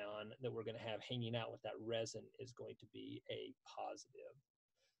ion that we're going to have hanging out with that resin is going to be a positive.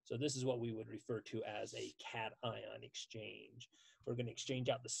 So this is what we would refer to as a cation exchange. We're going to exchange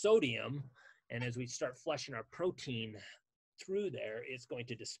out the sodium, and as we start flushing our protein through there, it's going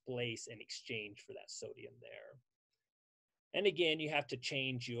to displace and exchange for that sodium there. And again, you have to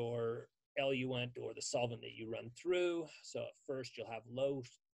change your eluent or the solvent that you run through. So at first you'll have low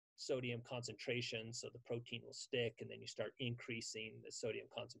sodium concentration, so the protein will stick, and then you start increasing the sodium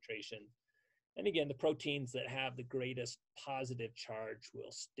concentration. And again, the proteins that have the greatest positive charge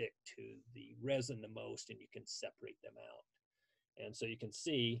will stick to the resin the most, and you can separate them out. And so you can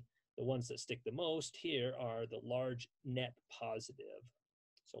see the ones that stick the most here are the large net positive.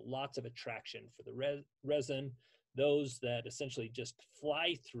 So lots of attraction for the resin. Those that essentially just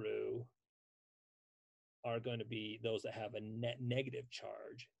fly through are going to be those that have a net negative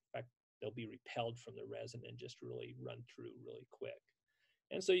charge. In fact, they'll be repelled from the resin and just really run through really quick.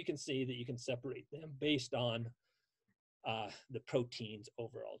 And so you can see that you can separate them based on the protein's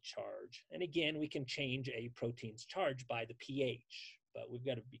overall charge. And again, we can change a protein's charge by the pH, but we've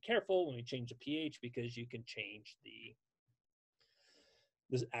got to be careful when we change the pH because you can change the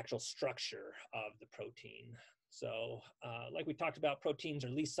actual structure of the protein. So like we talked about, proteins are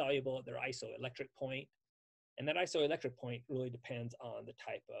least soluble at their isoelectric point. And that isoelectric point really depends on the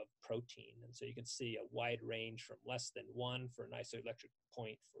type of protein. And so you can see a wide range from less than 1 for an isoelectric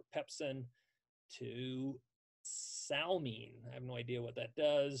point for pepsin to salmine. I have no idea what that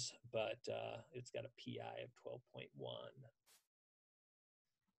does, but it's got a PI of 12.1.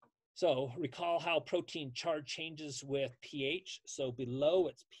 So recall how protein charge changes with pH. So below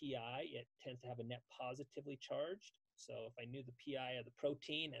its PI, it tends to have a net positively charged. So if I knew the PI of the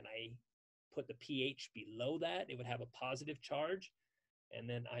protein and I put the pH below that, it would have a positive charge. And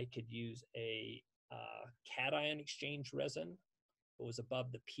then I could use a cation exchange resin. If it was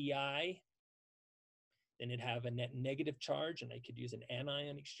above the PI, then it'd have a net negative charge, and I could use an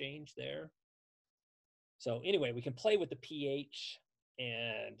anion exchange there. So anyway, we can play with the pH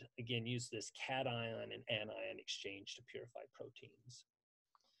and again use this cation and anion exchange to purify proteins.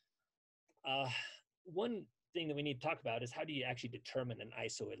 One thing that we need to talk about is how do you actually determine an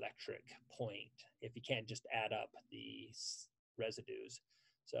isoelectric point if you can't just add up the residues.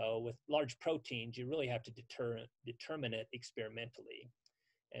 So with large proteins, you really have to determine it experimentally.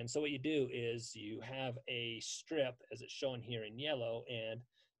 And so what you do is you have a strip, as it's shown here in yellow, and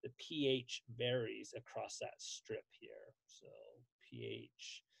the pH varies across that strip here. So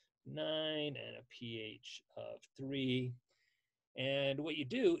pH 9 and a pH of 3. And what you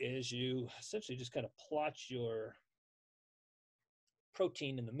do is you essentially just kind of plot your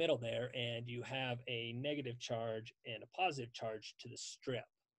protein in the middle there, and you have a negative charge and a positive charge to the strip.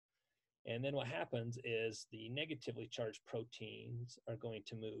 And then what happens is the negatively charged proteins are going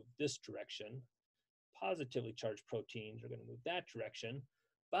to move this direction. Positively charged proteins are going to move that direction.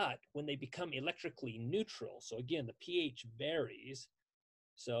 But when they become electrically neutral, so again, the pH varies.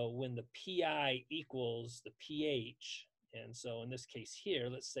 So when the PI equals the pH, and so in this case here,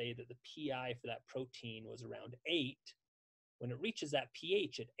 let's say that the PI for that protein was around 8. When it reaches that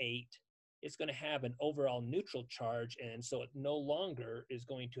pH at 8, it's going to have an overall neutral charge, and so it no longer is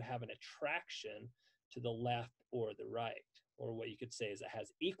going to have an attraction to the left or the right. Or what you could say is it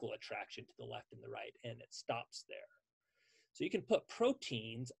has equal attraction to the left and the right, and it stops there. So you can put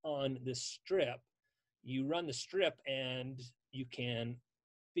proteins on this strip. You run the strip, and you can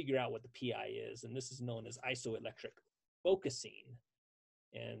figure out what the PI is, and this is known as isoelectric focusing.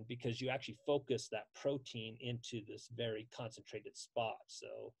 And because you actually focus that protein into this very concentrated spot.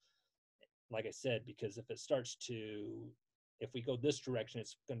 So like I said, because if it starts to, if we go this direction,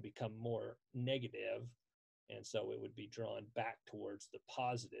 it's going to become more negative. And so it would be drawn back towards the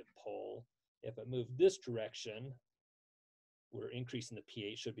positive pole. If it moved this direction, we're increasing the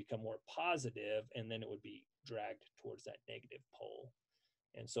pH, should become more positive, and then it would be dragged towards that negative pole.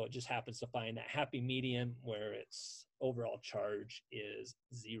 And so it just happens to find that happy medium where its overall charge is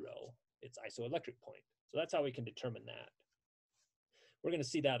 0, its isoelectric point. So that's how we can determine that. We're going to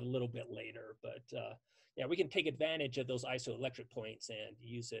see that a little bit later, but yeah, we can take advantage of those isoelectric points and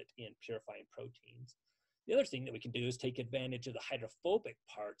use it in purifying proteins. The other thing that we can do is take advantage of the hydrophobic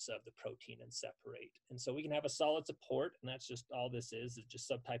parts of the protein and separate. And so we can have a solid support, and that's just all this is just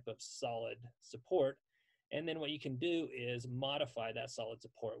some type of solid support. And then what you can do is modify that solid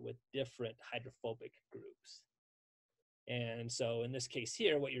support with different hydrophobic groups. And so in this case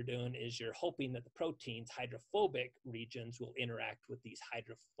here, what you're doing is you're hoping that the protein's hydrophobic regions will interact with these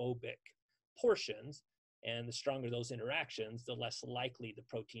hydrophobic portions. And the stronger those interactions, the less likely the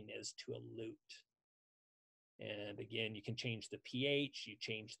protein is to elute. And again, you can change the pH, you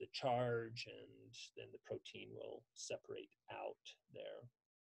change the charge, and then the protein will separate out there.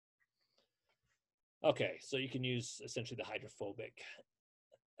 Okay, so you can use essentially the hydrophobic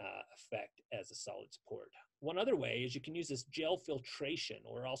effect as a solid support. One other way is you can use this gel filtration,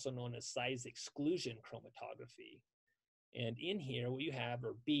 or also known as size exclusion chromatography. And in here, what you have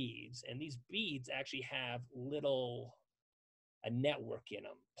are beads, and these beads actually have a network in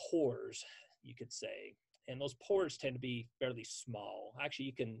them, pores, you could say. And those pores tend to be fairly small. Actually,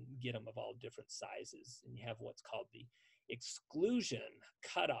 you can get them of all different sizes, and you have what's called the exclusion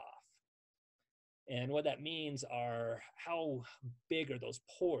cutoff. And what that means are how big are those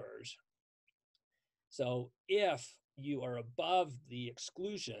pores. So if you are above the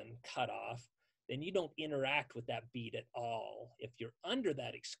exclusion cutoff, then you don't interact with that bead at all. If you're under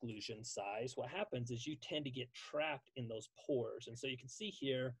that exclusion size, what happens is you tend to get trapped in those pores. And so you can see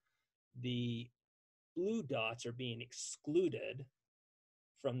here, the blue dots are being excluded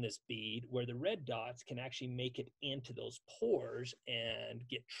from this bead, where the red dots can actually make it into those pores and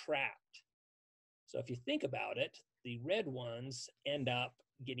get trapped. So if you think about it, the red ones end up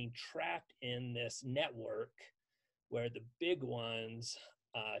getting trapped in this network, where the big ones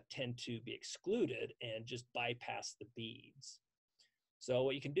tend to be excluded and just bypass the beads. So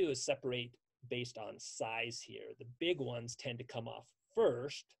what you can do is separate based on size here. The big ones tend to come off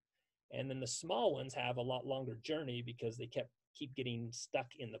first, and then the small ones have a lot longer journey because they keep getting stuck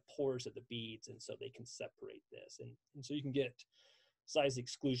in the pores of the beads, and so they can separate this. And so you can get size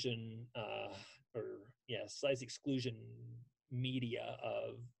exclusion, size exclusion media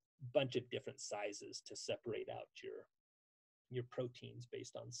of a bunch of different sizes to separate out your proteins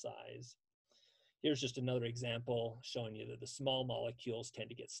based on size. Here's just another example showing you that the small molecules tend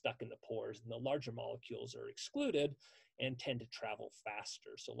to get stuck in the pores, and the larger molecules are excluded and tend to travel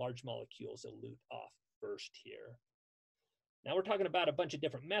faster. So large molecules elute off first here. Now we're talking about a bunch of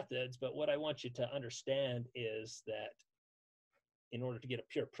different methods, but what I want you to understand is that in order to get a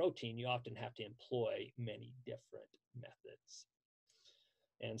pure protein, you often have to employ many different methods.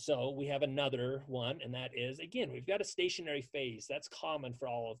 And so we have another one, and that is, again, we've got a stationary phase. That's common for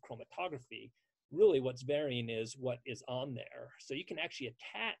all of chromatography. Really what's varying is what is on there. So you can actually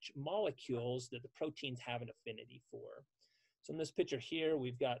attach molecules that the proteins have an affinity for. So in this picture here,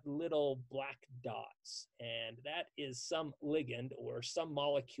 we've got little black dots, and that is some ligand or some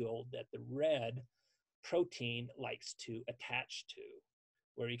molecule that the red protein likes to attach to,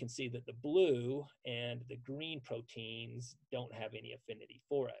 where you can see that the blue and the green proteins don't have any affinity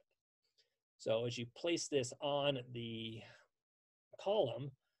for it. So as you place this on the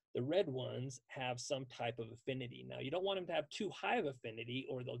column, the red ones have some type of affinity. Now, you don't want them to have too high of affinity,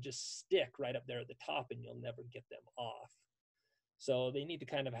 or they'll just stick right up there at the top and you'll never get them off. So they need to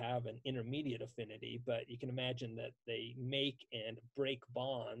kind of have an intermediate affinity, but you can imagine that they make and break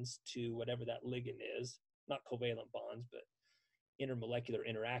bonds to whatever that ligand is, not covalent bonds, but intermolecular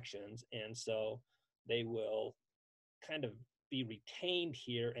interactions. And so they will kind of be retained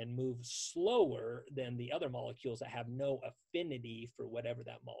here and move slower than the other molecules that have no affinity for whatever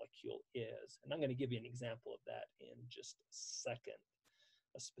that molecule is. And I'm going to give you an example of that in just a second,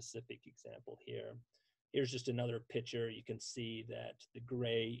 a specific example here. Here's just another picture. You can see that the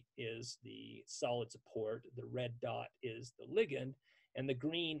gray is the solid support, the red dot is the ligand, and the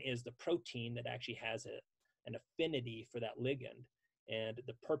green is the protein that actually has an affinity for that ligand. And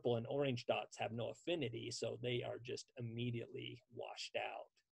the purple and orange dots have no affinity, so they are just immediately washed out.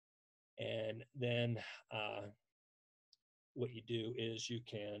 And then what you do is you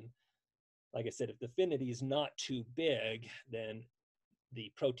can, like I said, if the affinity is not too big, then the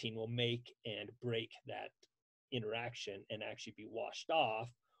protein will make and break that interaction and actually be washed off.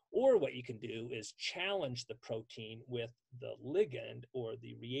 Or what you can do is challenge the protein with the ligand or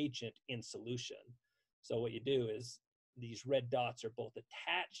the reagent in solution. So what you do is these red dots are both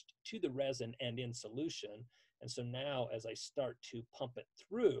attached to the resin and in solution. And so now as I start to pump it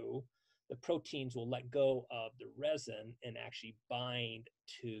through, the proteins will let go of the resin and actually bind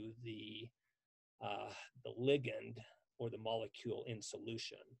to the ligand or the molecule in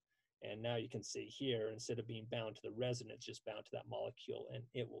solution. And now you can see here, instead of being bound to the resin, it's just bound to that molecule and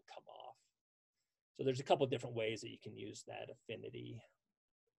it will come off. So there's a couple of different ways that you can use that affinity.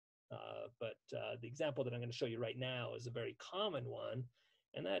 But the example that I'm going to show you right now is a very common one,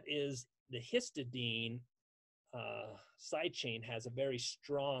 and that is the histidine side chain has a very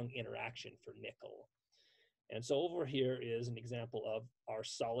strong interaction for nickel. And so over here is an example of our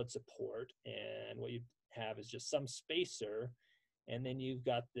solid support, and what you have is just some spacer, and then you've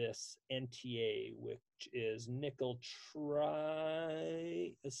got this NTA, which is nickel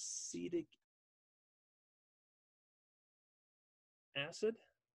triacetic acid,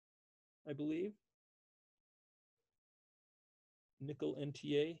 I believe. Nickel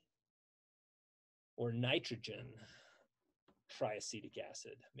NTA, or nitrogen triacetic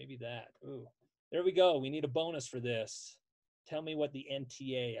acid, maybe that. Ooh, there we go. We need a bonus for this. Tell me what the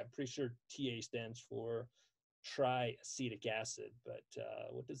NTA, I'm pretty sure TA stands for triacetic acid, but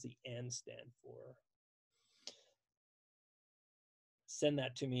what does the N stand for? Send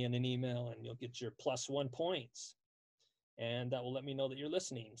that to me in an email and you'll get your +1 points. And that will let me know that you're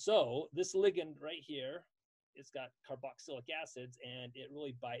listening. So this ligand right here, it's got carboxylic acids, and it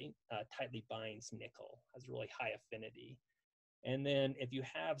really tightly binds nickel, has a really high affinity. And then if you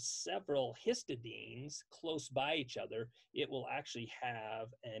have several histidines close by each other, it will actually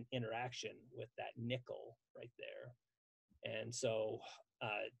have an interaction with that nickel right there. And so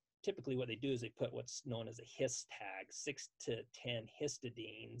typically what they do is they put what's known as a his tag, 6 to 10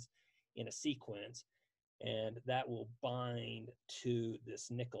 histidines in a sequence, and that will bind to this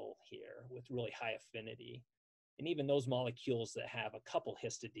nickel here with really high affinity. And even those molecules that have a couple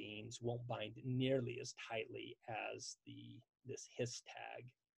histidines won't bind nearly as tightly as this his tag.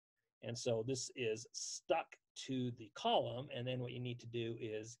 And so this is stuck to the column, and then what you need to do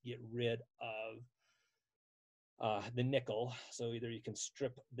is get rid of the nickel. So either you can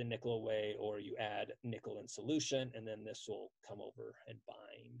strip the nickel away or you add nickel in solution, and then this will come over and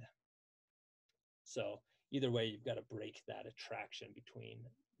bind. So either way, you've got to break that attraction between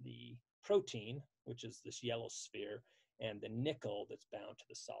the protein, which is this yellow sphere, and the nickel that's bound to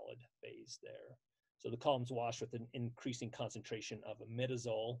the solid phase there. So the column's washed with an increasing concentration of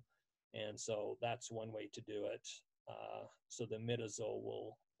imidazole, and so that's one way to do it. So the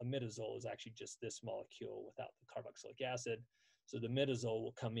imidazole is actually just this molecule without the carboxylic acid. So the imidazole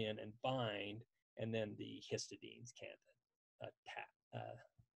will come in and bind, and then the histidines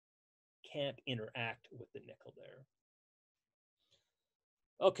can't interact with the nickel there.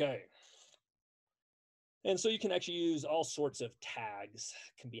 Okay. And so you can actually use all sorts of tags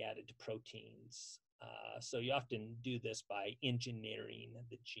can be added to proteins. So you often do this by engineering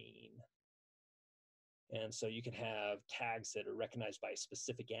the gene. And so you can have tags that are recognized by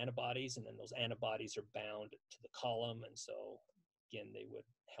specific antibodies, and then those antibodies are bound to the column. And so again, they would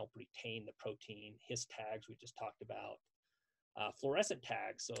help retain the protein. His tags we just talked about. Fluorescent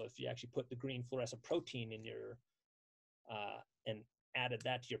tags. So if you actually put the green fluorescent protein in your, and added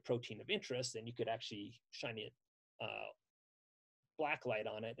that to your protein of interest, then you could actually shine it black light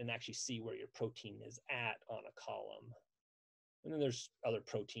on it and actually see where your protein is at on a column. And then there's other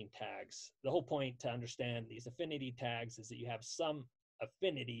protein tags. The whole point to understand these affinity tags is that you have some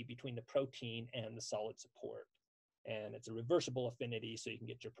affinity between the protein and the solid support. And it's a reversible affinity, so you can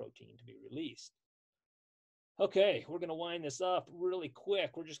get your protein to be released. Okay, we're going to wind this up really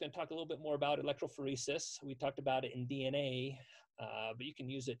quick. We're just going to talk a little bit more about electrophoresis. We talked about it in DNA, but you can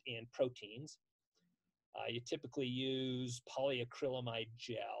use it in proteins. You typically use polyacrylamide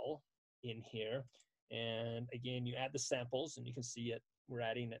gel in here. And again, you add the samples, and you can see it. We're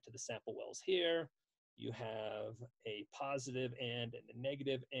adding it to the sample wells here. You have a positive end and a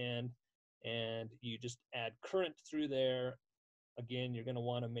negative end, and you just add current through there. Again, you're going to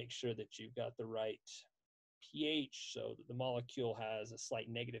want to make sure that you've got the right pH so that the molecule has a slight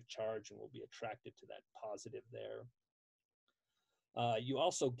negative charge and will be attracted to that positive there. You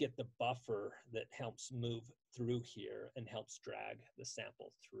also get the buffer that helps move through here and helps drag the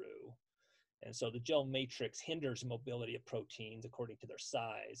sample through. And so the gel matrix hinders mobility of proteins according to their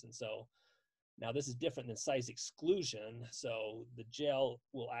size. And so now this is different than size exclusion. So the gel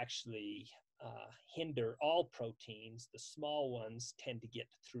will actually hinder all proteins. The small ones tend to get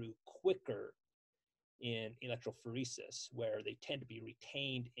through quicker in electrophoresis, where they tend to be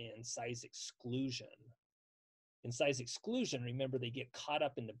retained in size exclusion. In size exclusion, remember, they get caught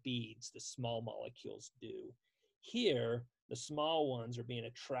up in the beads, the small molecules do. Here, the small ones are being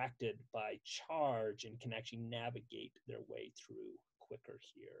attracted by charge and can actually navigate their way through quicker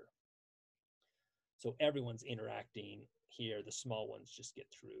here. So everyone's interacting here. The small ones just get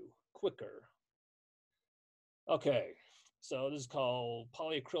through quicker. Okay, so this is called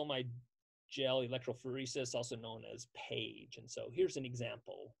polyacrylamide gel electrophoresis, also known as PAGE. And so here's an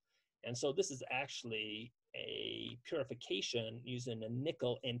example. And so this is actually a purification using a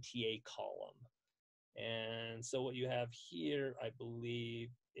nickel NTA column. And so what you have here, I believe,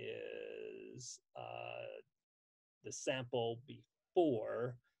 is the sample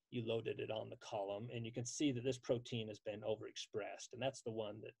before you loaded it on the column. And you can see that this protein has been overexpressed. And that's the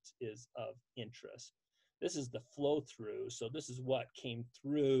one that is of interest. This is the flow through. So this is what came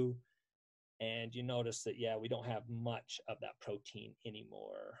through. And you notice that, yeah, we don't have much of that protein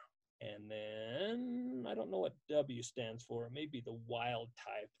anymore. And then I don't know what W stands for. It may be the wild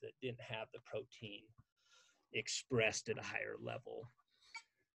type that didn't have the protein expressed at a higher level.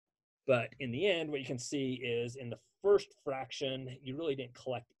 But in the end, what you can see is in the first fraction, you really didn't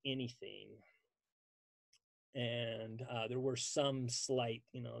collect anything. And there were some slight,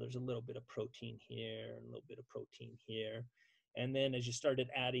 there's a little bit of protein here and a little bit of protein here. And then as you started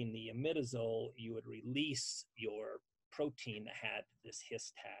adding the imidazole, you would release your protein that had this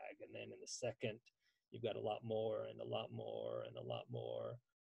his tag. And then in the second, you've got a lot more and a lot more and a lot more.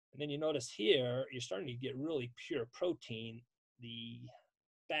 And then you notice here, you're starting to get really pure protein. The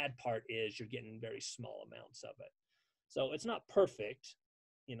bad part is you're getting very small amounts of it. So it's not perfect.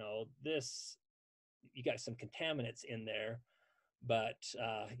 This, you got some contaminants in there, but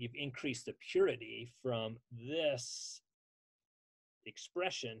you've increased the purity from this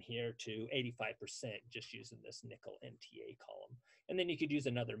expression here to 85% just using this nickel NTA column. And then you could use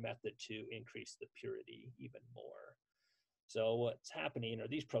another method to increase the purity even more. So what's happening are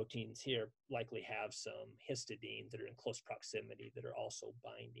these proteins here likely have some histidines that are in close proximity that are also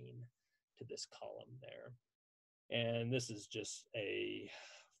binding to this column there. And this is just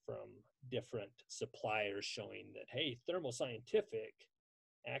from different suppliers showing that, hey, Thermo Scientific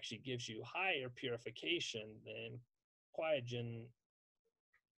actually gives you higher purification than Qiagen.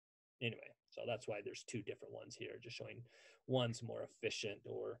 Anyway, so that's why there's two different ones here, just showing one's more efficient,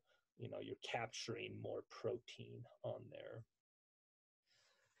 or you're capturing more protein on there.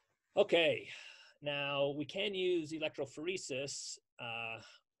 Okay, now we can use electrophoresis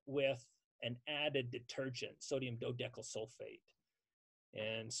with an added detergent, sodium dodecyl sulfate.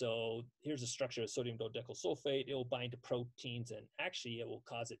 And so here's the structure of sodium dodecyl sulfate. It will bind to proteins, and actually it will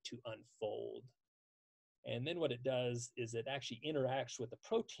cause it to unfold. And then what it does is it actually interacts with the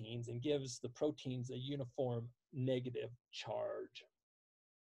proteins and gives the proteins a uniform negative charge.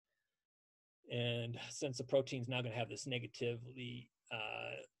 And since the protein's now going to have this negatively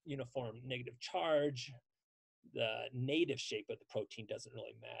uniform negative charge, the native shape of the protein doesn't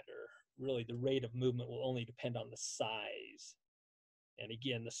really matter. Really, the rate of movement will only depend on the size. And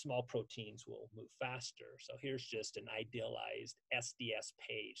again, the small proteins will move faster. So here's just an idealized SDS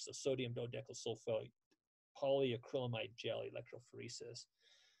PAGE. So sodium dodecyl sulfate polyacrylamide gel electrophoresis.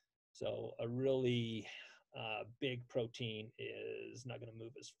 So a really big protein is not going to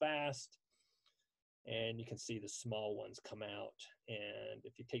move as fast. And you can see the small ones come out. And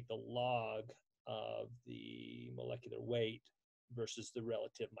if you take the log of the molecular weight versus the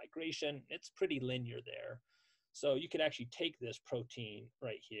relative migration, it's pretty linear there. So you could actually take this protein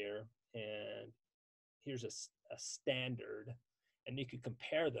right here, and here's a standard, and you could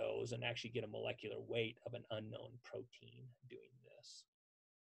compare those and actually get a molecular weight of an unknown protein doing this.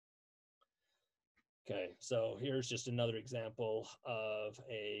 Okay, so here's just another example of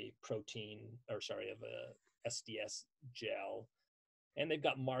a protein, of a SDS gel. And they've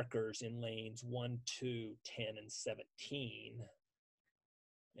got markers in lanes 1, 2, 10, and 17.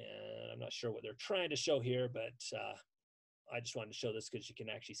 And I'm not sure what they're trying to show here, but I just wanted to show this because you can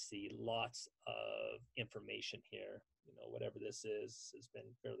actually see lots of information here. Whatever this is has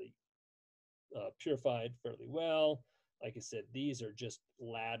been fairly purified fairly well. Like I said, these are just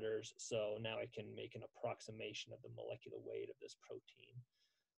ladders, so now I can make an approximation of the molecular weight of this protein.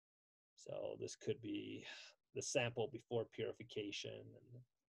 So this could be the sample before purification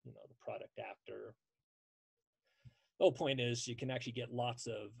and the product after. The whole point is you can actually get lots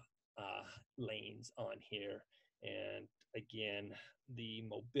of lanes on here. And again, the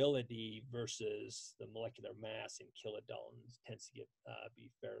mobility versus the molecular mass in kilodaltons tends to be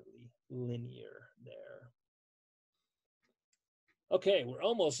fairly linear there. Okay, we're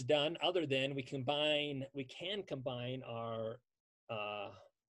almost done, other than we can combine our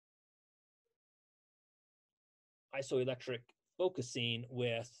isoelectric focusing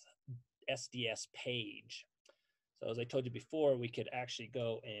with SDS PAGE. So as I told you before, we could actually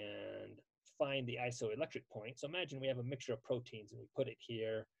go and find the isoelectric point. So imagine we have a mixture of proteins and we put it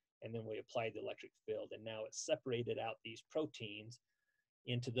here, and then we apply the electric field, and now it's separated out these proteins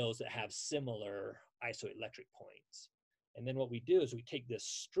into those that have similar isoelectric points. And then what we do is we take this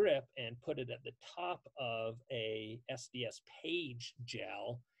strip and put it at the top of a SDS Page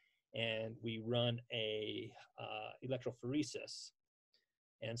gel, and we run a electrophoresis.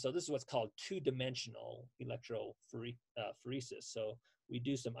 And so this is what's called two-dimensional electrophoresis. So we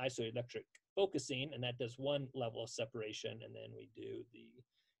do some isoelectric focusing, and that does one level of separation, and then we do the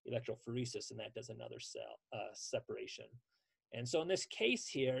electrophoresis, and that does another separation. And so in this case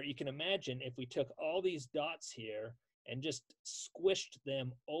here, you can imagine if we took all these dots here and just squished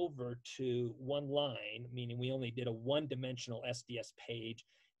them over to one line, meaning we only did a one-dimensional SDS Page,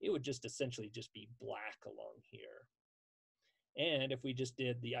 it would just essentially just be black along here. And if we just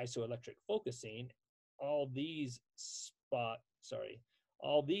did the isoelectric focusing, all these spots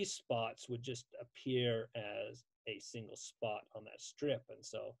would just appear as a single spot on that strip. And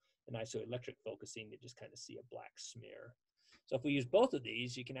so in isoelectric focusing, you just kind of see a black smear. So if we use both of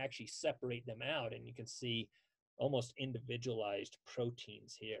these, you can actually separate them out, and you can see almost individualized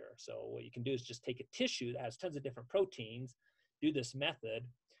proteins here. So what you can do is just take a tissue that has tons of different proteins, do this method,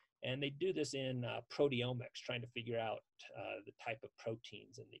 and they do this in proteomics, trying to figure out the type of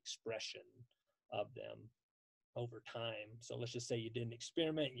proteins and the expression of them over time. So let's just say you did an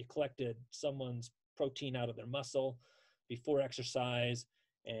experiment, you collected someone's protein out of their muscle before exercise,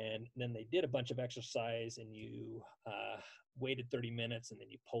 and then they did a bunch of exercise, and you waited 30 minutes, and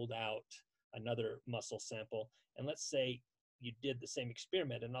then you pulled out another muscle sample. And let's say you did the same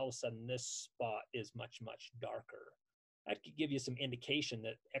experiment, and all of a sudden this spot is much, much darker. That could give you some indication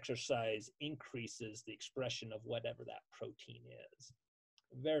that exercise increases the expression of whatever that protein is.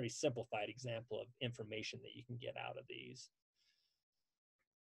 A very simplified example of information that you can get out of these.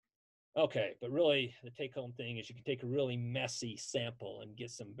 Okay, but really the take-home thing is you can take a really messy sample and get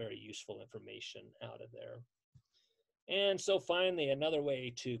some very useful information out of there. And so finally, another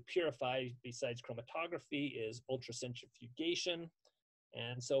way to purify besides chromatography is ultracentrifugation.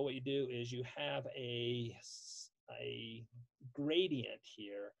 And so what you do is you have a gradient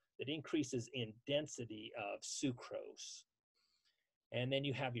here that increases in density of sucrose. And then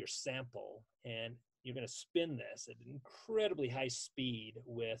you have your sample, and you're going to spin this at an incredibly high speed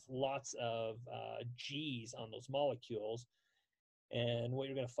with lots of G's on those molecules. And what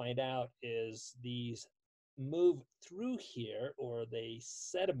you're going to find out is these move through here, or they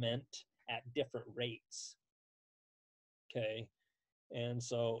sediment at different rates. Okay, and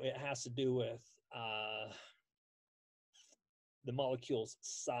so it has to do with the molecule's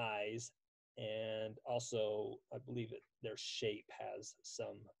size, and also I believe their shape has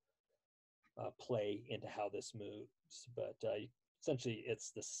some play into how this moves, but essentially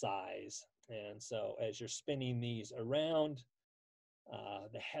it's the size. And so as you're spinning these around,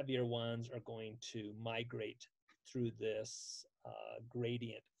 the heavier ones are going to migrate through this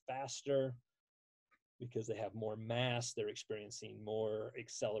gradient faster because they have more mass. They're experiencing more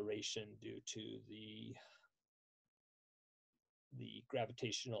acceleration due to the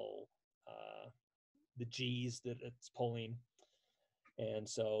gravitational, the G's that it's pulling. And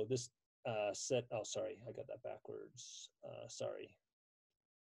so this oh, sorry, I got that backwards. Sorry.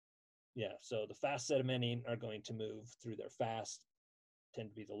 Yeah, so the fast sedimenting are going to move through their fast, tend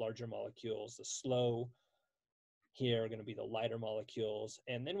to be the larger molecules. The slow here are going to be the lighter molecules.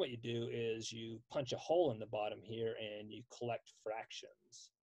 And then what you do is you punch a hole in the bottom here and you collect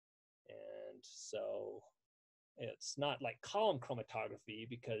fractions. And so it's not like column chromatography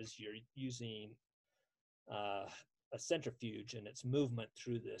because you're using a centrifuge and its movement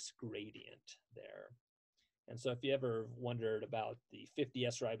through this gradient there. And so if you ever wondered about the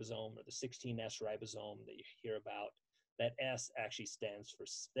 50S ribosome or the 16S ribosome that you hear about, that S actually stands for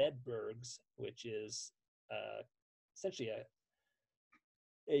Svedbergs, which is essentially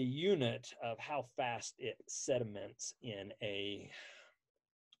a unit of how fast it sediments in a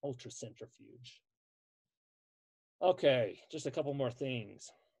ultracentrifuge. Okay, just a couple more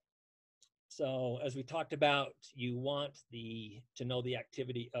things. So as we talked about, you want to know the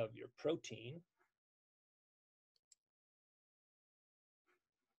activity of your protein.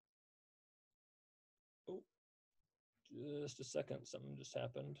 Oh, just a second, something just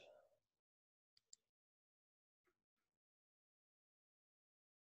happened.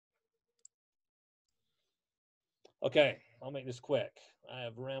 Okay, I'll make this quick. I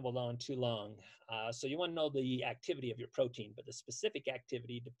have rambled on too long. So you want to know the activity of your protein, but the specific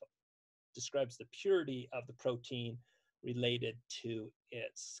activity describes the purity of the protein related to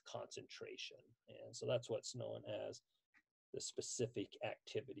its concentration. And so that's what's known as the specific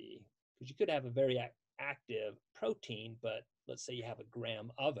activity. Because you could have a very active protein, but let's say you have a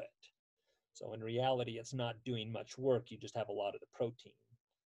gram of it. So in reality, it's not doing much work. You just have a lot of the protein.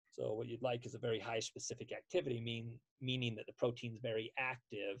 So what you'd like is a very high specific activity, meaning that the protein's very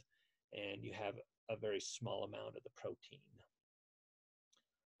active and you have a very small amount of the protein.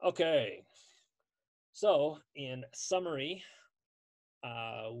 Okay, so in summary,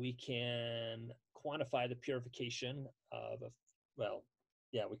 we can quantify the purification of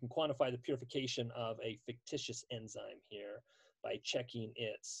we can quantify the purification of a fictitious enzyme here by checking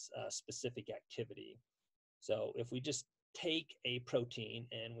its specific activity. So if we just take a protein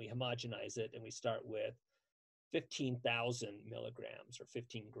and we homogenize it and we start with 15,000 milligrams or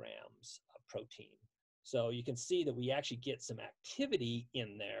 15 grams of protein. So you can see that we actually get some activity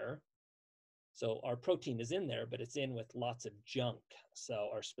in there. So our protein is in there, but it's in with lots of junk. So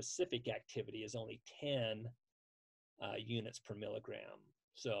our specific activity is only 10 units per milligram.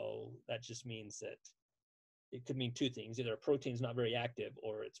 So that just means that it could mean two things. Either a protein is not very active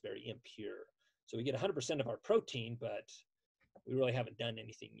or it's very impure. So we get 100% of our protein, but we really haven't done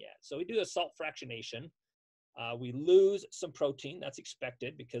anything yet. So we do a salt fractionation. We lose some protein. That's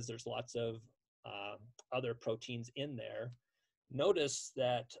expected because there's lots of other proteins in there. Notice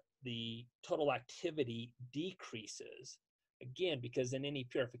that the total activity decreases. Again, because in any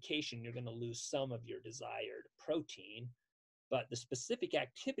purification, you're going to lose some of your desired protein, but the specific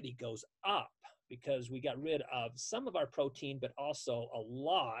activity goes up because we got rid of some of our protein, but also a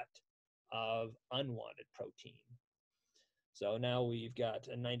lot of unwanted protein. So now we've got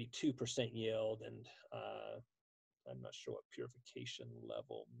a 92% yield, and I'm not sure what purification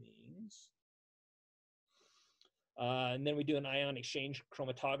level means. And then we do an ion exchange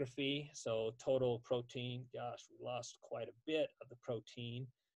chromatography. So total protein, gosh, we lost quite a bit of the protein.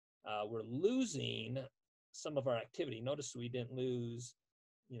 We're losing some of our activity. Notice we didn't lose,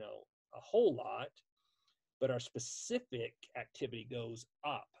 a whole lot, but our specific activity goes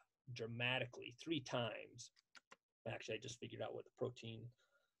up dramatically 3 times. Actually, I just figured out what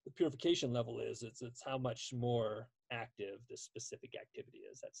the purification level is. It's how much more active the specific activity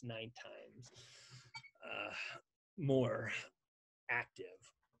is. That's 9 times more active.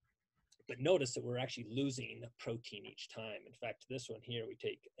 But notice that we're actually losing protein each time. In fact, this one here, we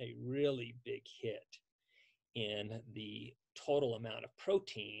take a really big hit in the total amount of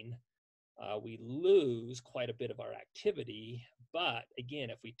protein. We lose quite a bit of our activity. But again,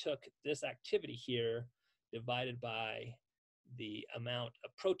 if we took this activity here divided by the amount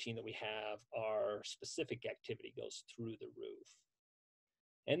of protein that we have, our specific activity goes through the roof.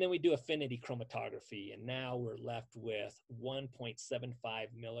 And then we do affinity chromatography, and now we're left with 1.75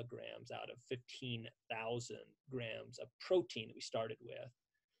 milligrams out of 15,000 grams of protein that we started with.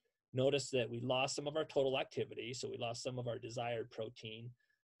 Notice that we lost some of our total activity, so we lost some of our desired protein,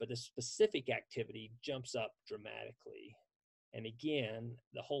 but the specific activity jumps up dramatically. And again,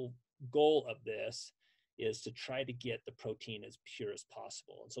 the whole goal of this is to try to get the protein as pure as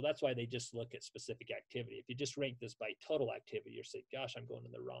possible. And so that's why they just look at specific activity. If you just rank this by total activity, you're saying, gosh, I'm going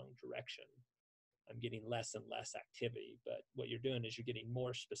in the wrong direction. I'm getting less and less activity. But what you're doing is you're getting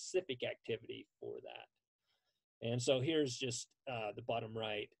more specific activity for that. And so here's just the bottom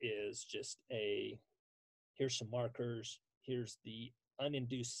right is just here's some markers. Here's the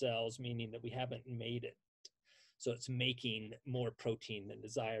uninduced cells, meaning that we haven't made it. So it's making more protein than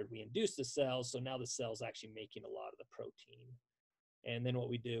desired. We induce the cells, so now the cell's actually making a lot of the protein. And then what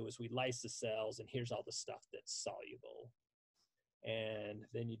we do is we lyse the cells, and here's all the stuff that's soluble. And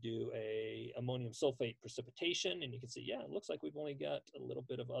then you do a ammonium sulfate precipitation, and you can see, yeah, it looks like we've only got a little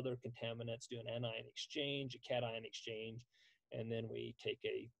bit of other contaminants, do an anion exchange, a cation exchange, and then we take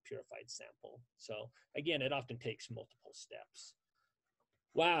a purified sample. So again, it often takes multiple steps.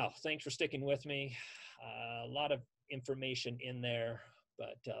 Wow, thanks for sticking with me. A lot of information in there,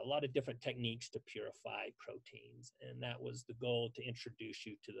 but a lot of different techniques to purify proteins. And that was the goal, to introduce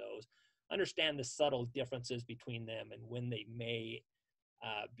you to those. Understand the subtle differences between them and when they may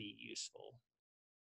be useful.